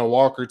not in a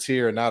Walker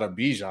tier, not a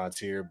Bijan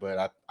tier,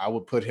 but I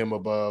would put him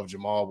above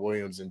Jamal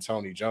Williams and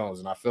Tony Jones.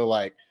 And I feel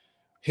like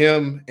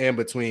him and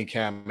between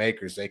Cam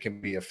Akers, they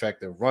can be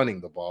effective running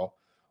the ball,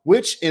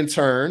 which in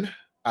turn,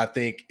 I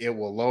think it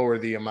will lower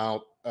the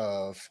amount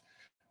of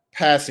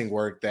passing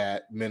work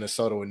that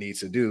Minnesota would need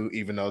to do,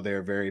 even though they're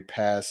a very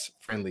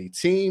pass-friendly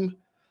team.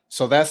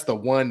 So that's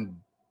one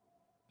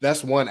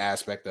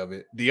aspect of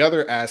it. The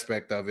other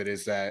aspect of it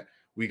is that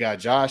we got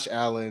Josh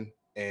Allen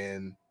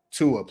and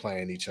Tua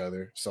playing each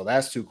other. So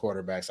that's two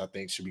quarterbacks I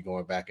think should be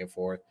going back and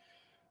forth.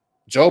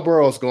 Joe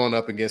Burrow's going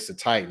up against the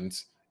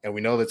Titans, and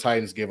we know the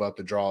Titans give up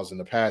the draws in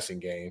the passing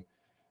game.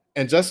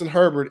 And Justin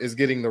Herbert is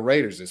getting the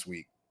Raiders this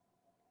week.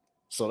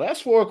 So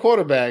that's 4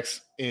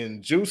 quarterbacks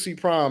in juicy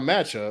prime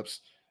matchups.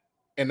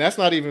 And that's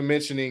not even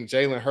mentioning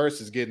Jalen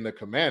Hurts is getting the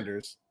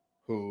Commanders,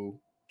 who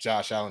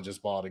Josh Allen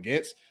just balled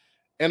against.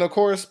 And of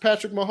course,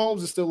 Patrick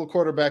Mahomes is still a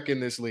quarterback in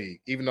this league,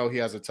 even though he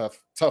has a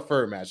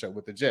tougher matchup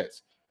with the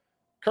Jets.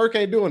 Kirk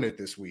ain't doing it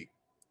this week.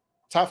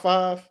 Top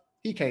 5,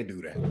 he can't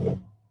do that.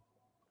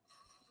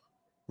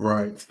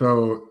 Right.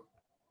 So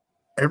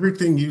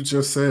everything you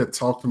just said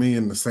talked me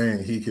into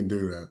saying he can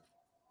do that.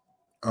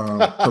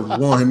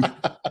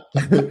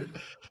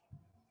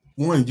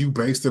 One, you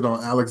based it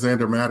on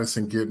Alexander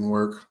Madison getting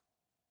work.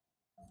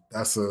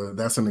 That's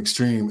an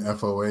extreme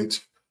FOH.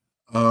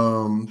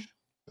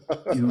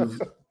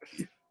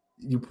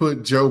 You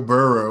put Joe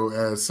Burrow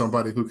as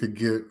somebody who could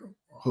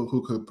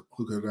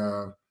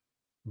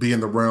be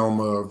in the realm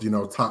of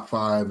top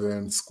 5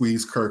 and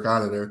squeeze Kirk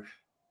out of there.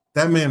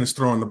 That man is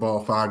throwing the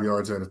ball 5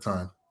 yards at a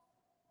time.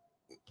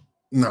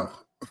 No,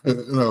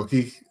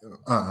 okay.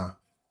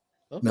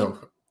 No.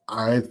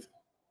 I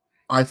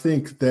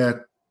think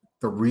that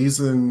the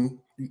reason,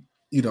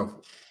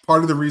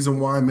 part of the reason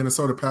why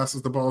Minnesota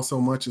passes the ball so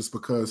much is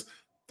because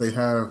they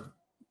have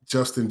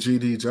Justin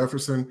G.D.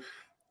 Jefferson,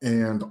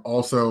 and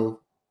also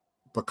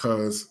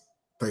because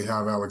they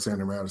have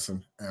Alexander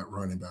Madison at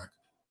running back.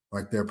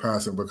 Like, they're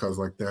passing because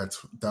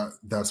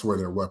that's where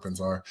their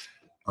weapons are.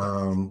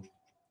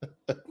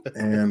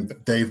 And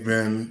they've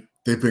been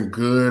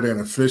good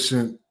and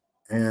efficient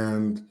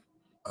and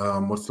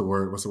what's the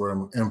word?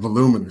 And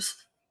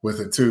voluminous with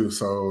it too.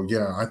 So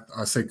yeah,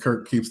 I say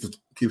Kirk keeps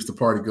the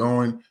party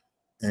going,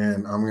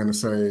 and I'm gonna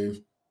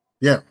say,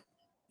 yeah,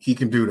 he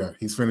can do that.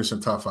 He's finishing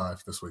top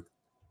 5 this week.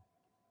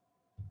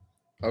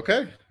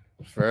 Okay,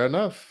 fair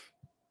enough.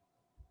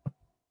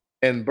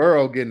 And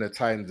Burrow getting the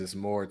Titans is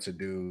more to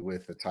do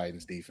with the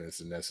Titans defense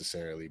than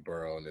necessarily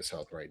Burrow and his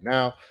health right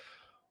now.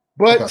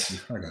 But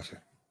I got you.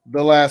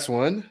 The last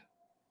one,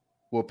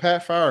 will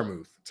Pat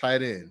Freiermuth,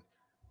 tight end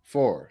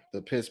for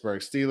the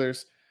Pittsburgh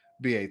Steelers,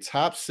 be a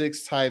top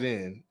 6 tight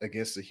end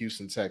against the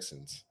Houston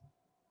Texans?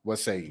 What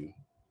say you?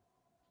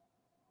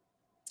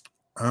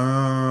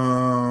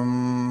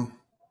 A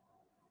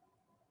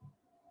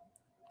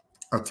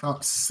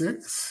top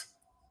 6?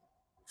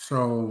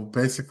 So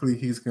basically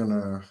he's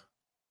gonna,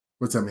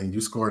 what's that mean?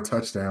 You score a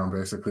touchdown,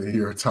 basically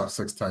you're a top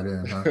 6 tight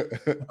end, huh?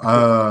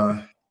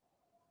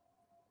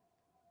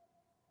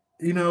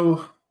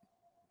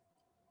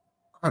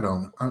 I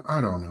don't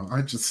know.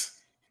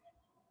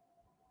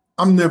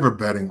 I'm never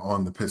betting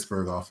on the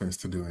Pittsburgh offense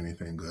to do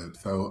anything good.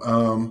 So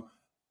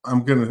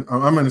I'm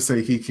gonna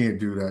say he can't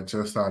do that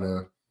just out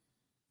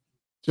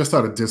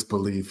of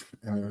disbelief.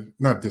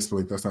 Not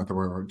disbelief, that's not the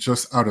word.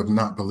 Just out of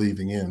not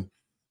believing in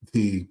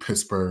the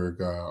Pittsburgh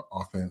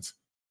offense.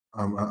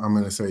 I'm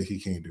gonna say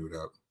he can't do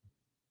that.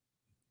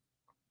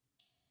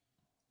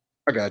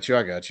 I got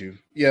you.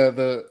 Yeah,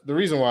 the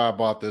reason why I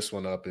brought this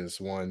one up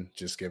is, one,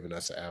 just giving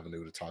us an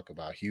avenue to talk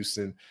about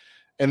Houston.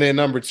 And then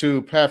number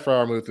 2, Pat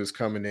Freiermuth is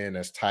coming in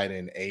as tight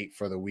end 8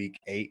 for the week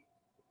 8.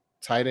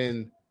 Tight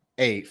end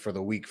 8 for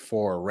the week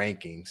 4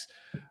 rankings.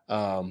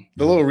 The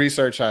little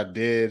research I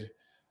did,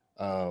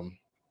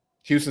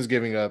 Houston's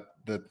giving up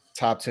the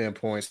top 10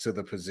 points to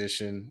the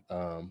position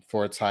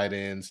for tight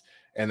ends,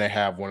 and they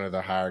have one of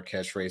the higher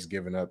catch rates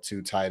given up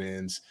to tight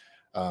ends.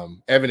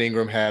 Evan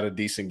Ingram had a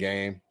decent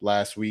game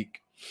last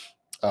week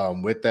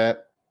with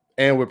that.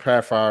 And with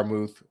Pat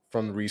Freiermuth,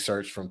 from the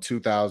research from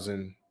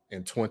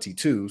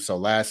 2022, so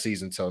last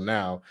season till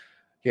now,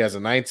 he has a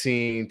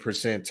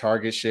 19%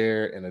 target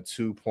share and a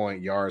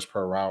 2-point yards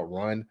per route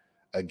run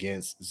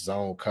against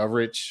zone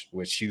coverage,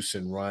 which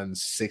Houston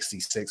runs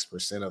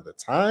 66% of the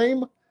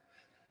time.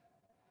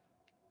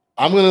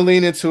 I'm going to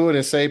lean into it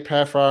and say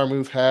Pat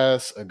Freiermuth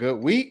has a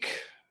good week,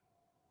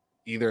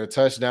 either a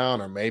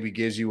touchdown or maybe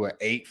gives you an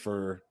 8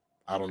 for,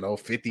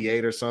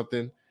 58 or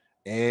something.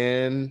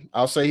 And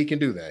I'll say he can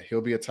do that.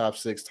 He'll be a top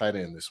 6 tight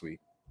end this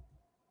week.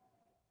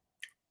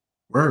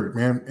 Word,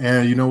 man.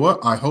 And you know what?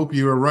 I hope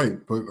you are right.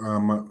 But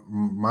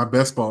my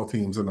best ball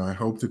teams, and I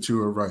hope that you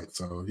are right.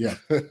 So, yeah.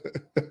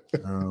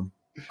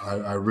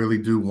 I really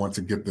do want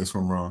to get this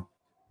one wrong.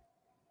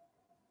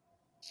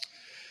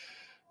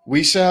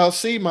 We shall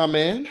see, my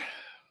man.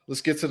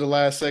 Let's get to the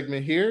last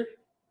segment here.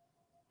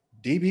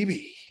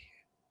 DBB,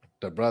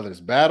 the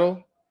brothers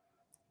battle.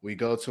 We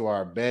go to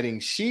our betting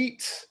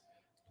sheet.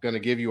 Going to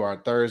give you our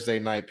Thursday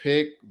night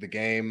pick. The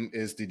game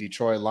is the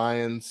Detroit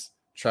Lions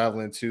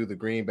traveling to the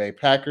Green Bay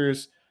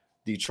Packers.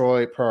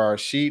 Detroit, per our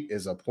sheet,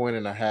 is a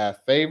 1.5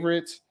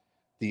 favorite.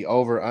 The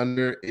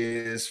over-under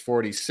is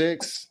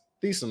 46.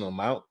 Decent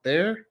amount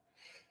there.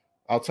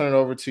 I'll turn it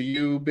over to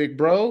you, big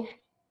bro.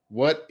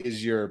 What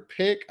is your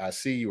pick? I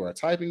see you are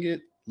typing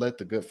it. Let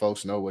the good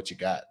folks know what you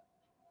got.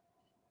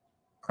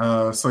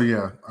 So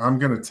yeah, I'm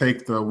going to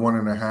take the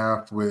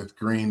 1.5 with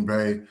Green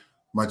Bay.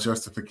 My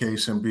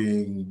justification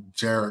being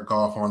Jared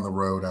Goff on the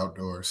road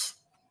outdoors.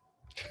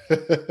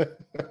 And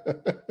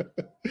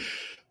I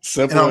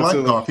Simple and like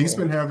to the Goff. He's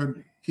point.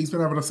 been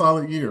having a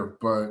solid year,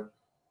 but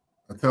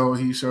until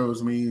he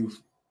shows me,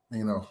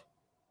 no.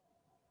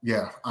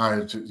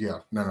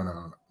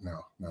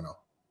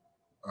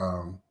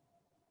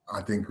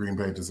 I think Green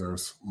Bay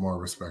deserves more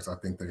respect. I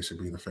think they should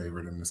be the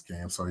favorite in this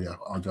game. So yeah,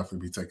 I'll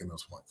definitely be taking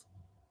those points.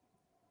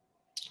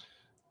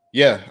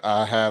 Yeah,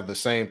 I have the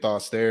same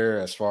thoughts there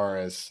as far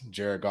as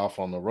Jared Goff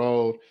on the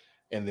road.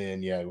 And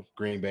then, yeah,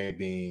 Green Bay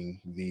being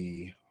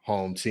the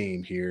home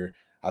team here,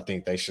 I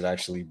think they should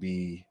actually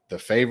be the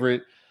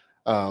favorite.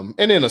 And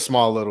then a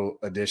small little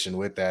addition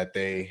with that,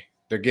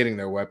 they're getting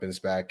their weapons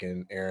back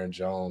in Aaron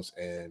Jones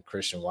and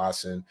Christian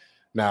Watson.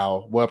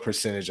 Now, what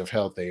percentage of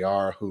health they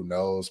are, who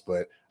knows?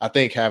 But I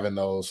think having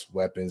those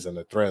weapons and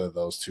the threat of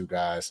those two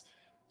guys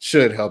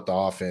should help the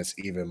offense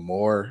even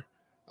more.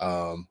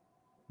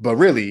 But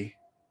really,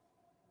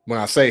 when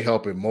I say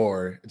helping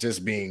more,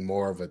 just being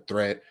more of a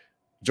threat.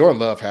 Jordan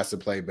Love has to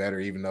play better,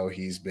 even though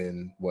he's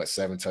been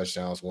 7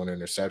 touchdowns, 1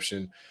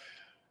 interception.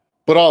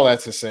 But all that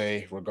to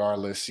say,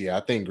 regardless, yeah, I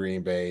think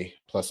Green Bay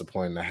plus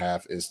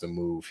 1.5 is the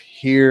move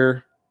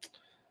here.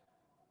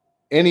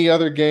 Any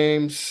other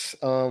games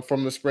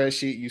from the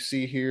spreadsheet you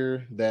see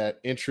here that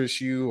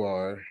interest you,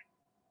 or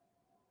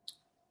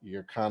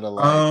you're kind of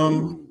like,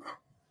 ooh?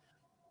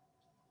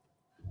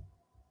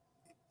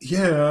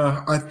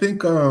 Yeah, I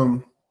think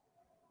a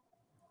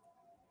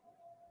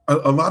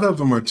lot of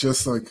them are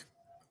just like,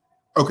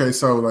 okay,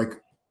 so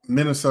like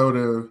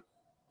Minnesota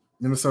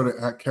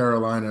at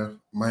Carolina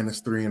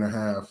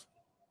 -3.5.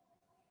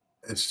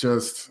 It's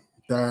just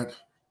that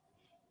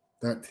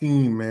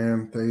team,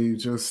 man. They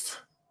just,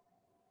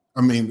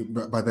 I mean,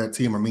 by that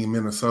team, I mean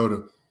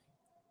Minnesota.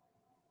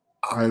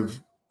 I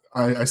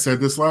said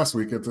this last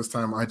week at this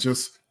time. I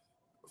just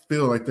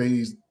feel like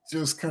they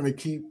just kind of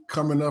keep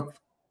coming up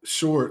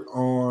short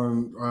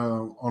on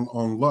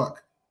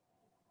luck,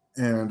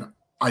 and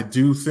I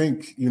do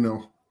think,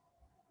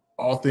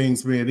 all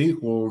things being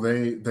equal,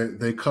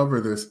 they cover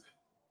this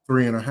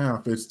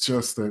 3.5. It's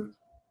just that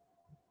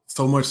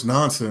so much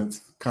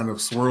nonsense kind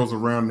of swirls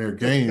around their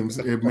games.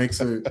 It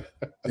makes it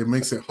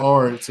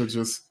hard to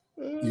just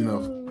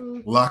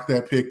lock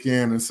that pick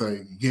in and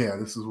say, yeah,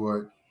 this is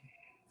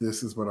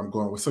what I'm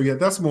going with. So yeah,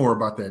 that's more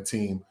about that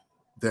team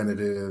than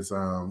it is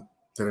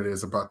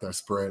about that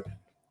spread,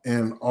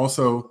 and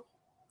also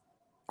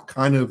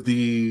kind of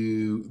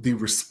the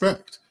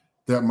respect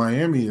that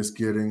Miami is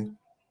getting.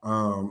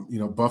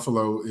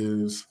 Buffalo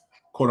is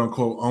quote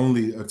unquote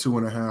only a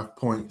 2.5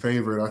 point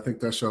favorite. I think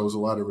that shows a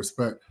lot of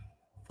respect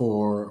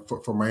for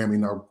Miami.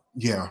 Now,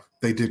 yeah,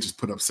 they did just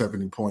put up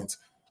 70 points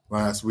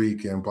last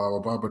week and blah blah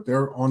blah, but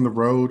they're on the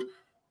road,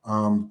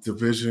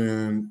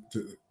 division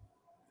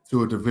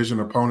to a division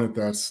opponent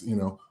that's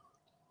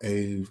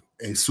a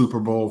Super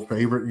Bowl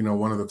favorite,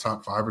 one of the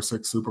top 5 or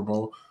 6 Super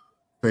Bowl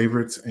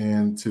favorites,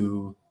 and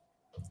to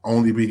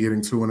only be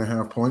getting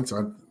 2.5 points,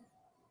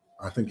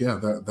 I think, yeah,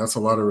 that's a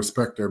lot of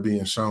respect they're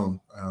being shown.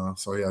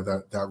 So yeah,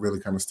 that really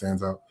kind of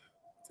stands out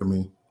to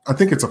me. I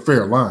think it's a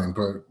fair line,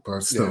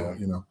 but still,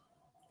 Yeah.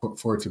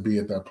 For it to be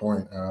at that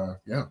point,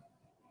 yeah.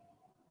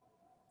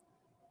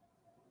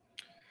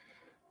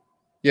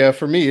 Yeah,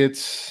 for me,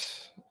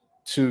 it's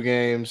 2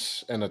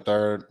 games and a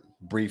third.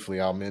 Briefly,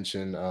 I'll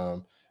mention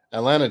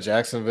Atlanta,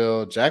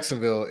 Jacksonville.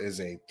 Jacksonville is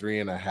a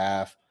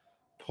 3.5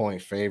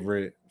 point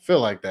favorite. I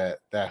feel like that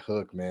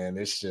hook, man.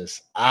 It's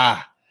just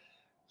I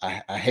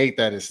hate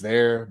that it's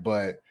there,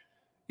 but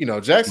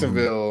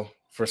Jacksonville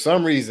for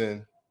some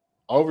reason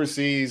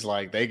overseas,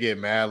 like they get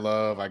mad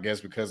love, I guess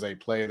because they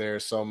play there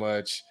so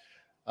much.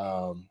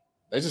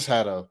 They just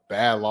had a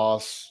bad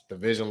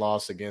division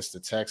loss against the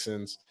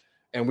Texans.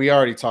 And we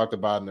already talked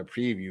about in the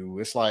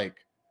preview. It's like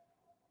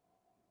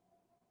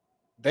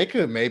they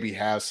could maybe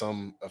have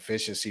some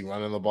efficiency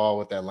running the ball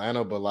with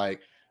Atlanta, but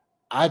like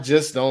I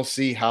just don't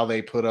see how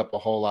they put up a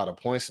whole lot of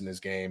points in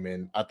this game.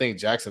 And I think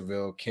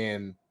Jacksonville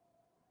can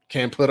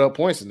put up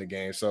points in the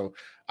game. So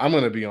I'm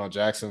going to be on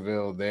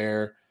Jacksonville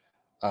there.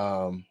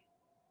 Tampa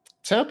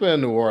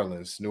and New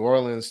Orleans. New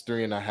Orleans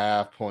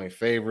 3.5 point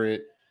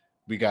favorite.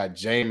 We got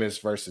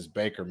Jameis versus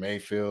Baker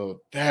Mayfield.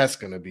 That's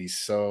going to be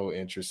so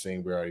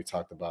interesting. We already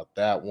talked about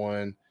that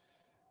one.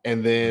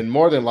 And then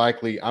more than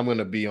likely, I'm going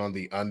to be on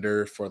the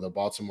under for the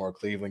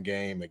Baltimore-Cleveland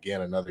game.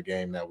 Again, another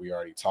game that we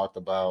already talked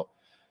about.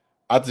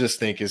 I just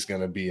think it's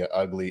going to be an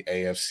ugly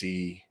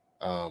AFC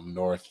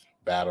North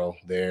battle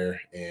there.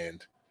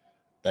 And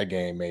that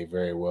game may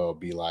very well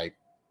be like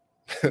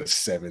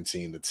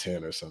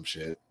 17-10 or some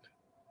shit.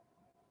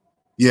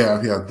 Yeah.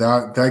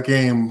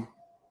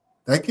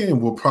 That game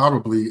will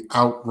probably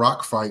out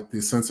rock fight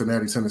the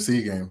Cincinnati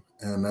Tennessee game,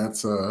 and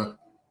that's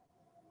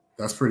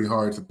pretty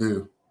hard to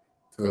do,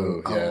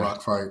 to out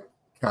rock fight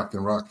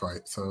Captain Rock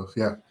Fight. So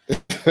yeah.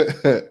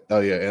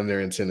 Oh yeah, and they're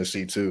in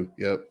Tennessee too.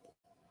 Yep.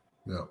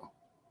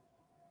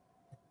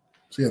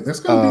 So yeah, there's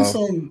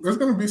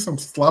gonna be some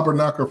slobber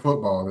knocker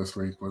football this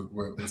week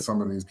with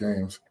some of these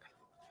games.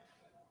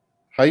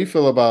 How you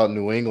feel about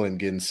New England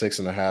getting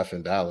 6.5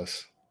 in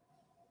Dallas?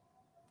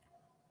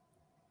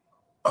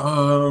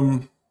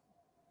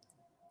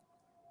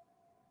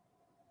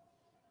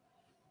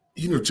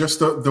 just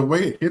the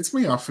way it hits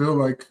me, I feel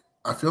like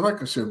I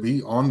should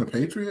be on the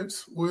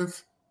Patriots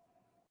with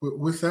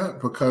that,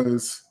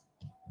 because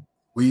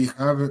we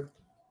haven't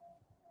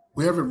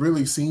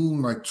really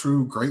seen like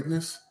true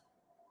greatness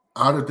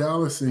out of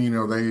Dallas.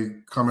 And they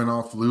coming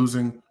off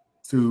losing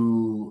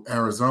to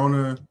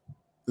Arizona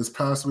this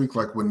past week.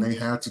 Like when they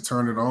had to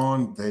turn it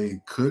on, they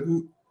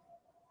couldn't.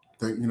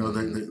 They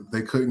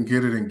couldn't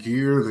get it in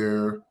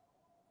gear.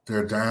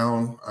 They're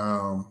down.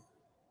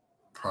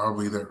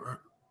 Probably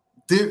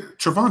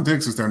Trevon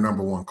Diggs is their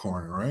number one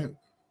corner, right?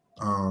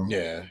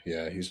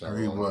 He's not.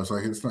 He was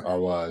like it's not. I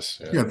was.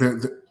 Yeah,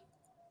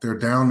 they're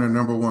down their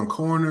number one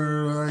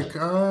corner. Like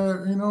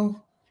I don't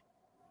know.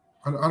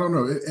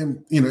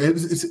 And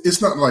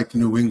it's not like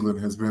New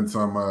England has been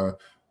some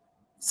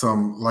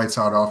lights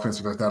out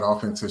offense, or that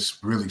offense has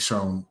really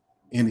shown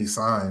any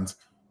signs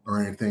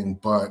or anything.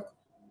 But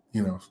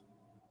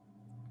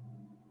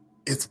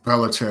it's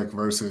Belichick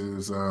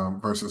versus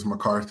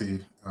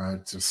McCarthy. I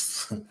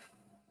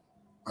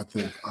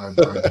think I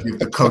give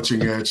the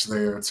coaching edge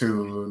there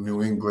to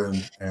New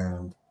England,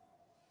 and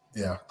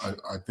yeah,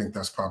 I think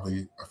that's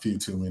probably a few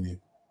too many,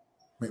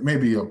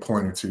 maybe a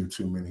point or two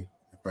too many in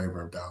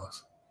favor of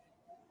Dallas.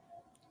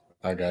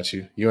 I got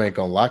you. You ain't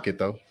gonna lock it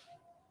though.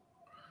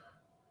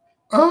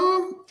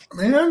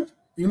 Man,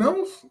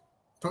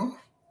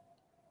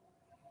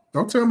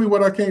 don't tell me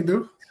what I can't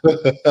do.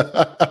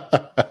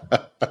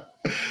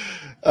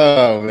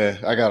 Oh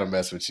man, I gotta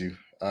mess with you.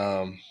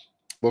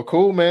 Well,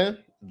 cool, man.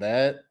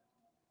 That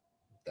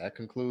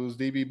concludes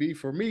DBB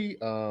for me.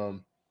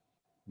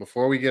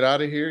 Before we get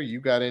out of here, you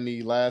got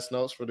any last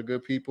notes for the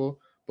good people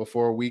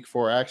before Week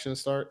 4 action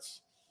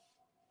starts?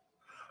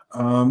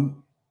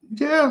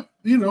 Yeah,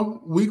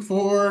 Week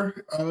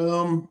 4.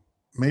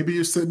 Maybe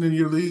you're sitting in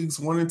your leagues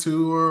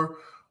 1-2 or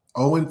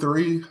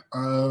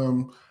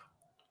 0-3.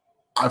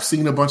 I've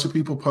seen a bunch of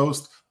people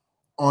post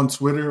on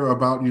Twitter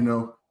about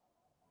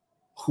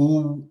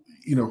who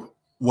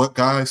what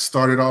guys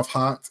started off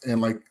hot and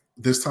like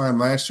this time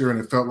last year, and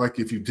it felt like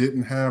if you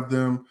didn't have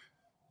them,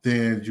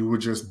 then you were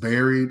just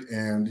buried,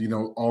 and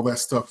all that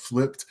stuff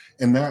flipped,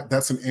 and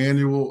that's an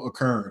annual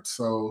occurrence.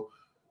 So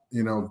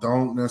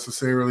don't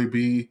necessarily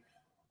be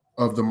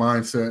of the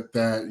mindset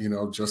that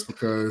just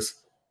because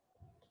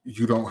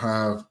you don't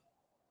have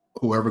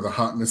whoever the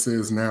hotness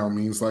is now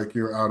means like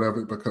you're out of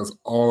it, because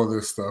all of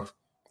this stuff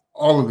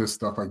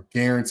I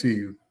guarantee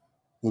you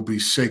will be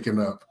shaken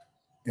up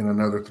in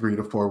another 3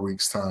 to 4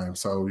 weeks time.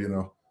 So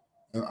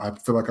I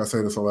feel like I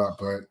say this a lot,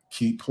 but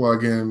keep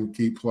plugging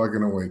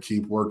away,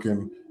 keep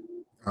working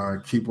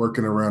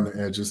around the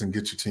edges and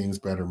get your teams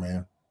better,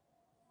 man.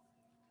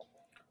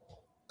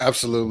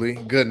 Absolutely.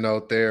 Good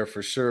note there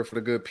for sure for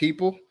the good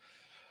people.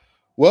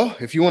 Well,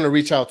 if you want to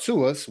reach out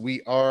to us,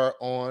 we are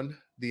on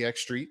the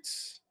X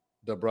Streets,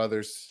 the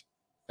Brothers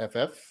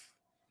FF,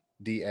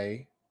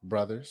 DA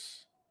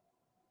Brothers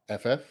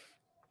FF.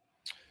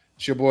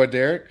 It's your boy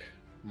Derek,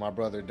 my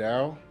brother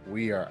Daryl.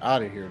 We are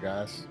out of here,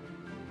 guys.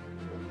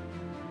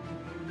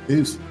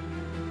 Peace.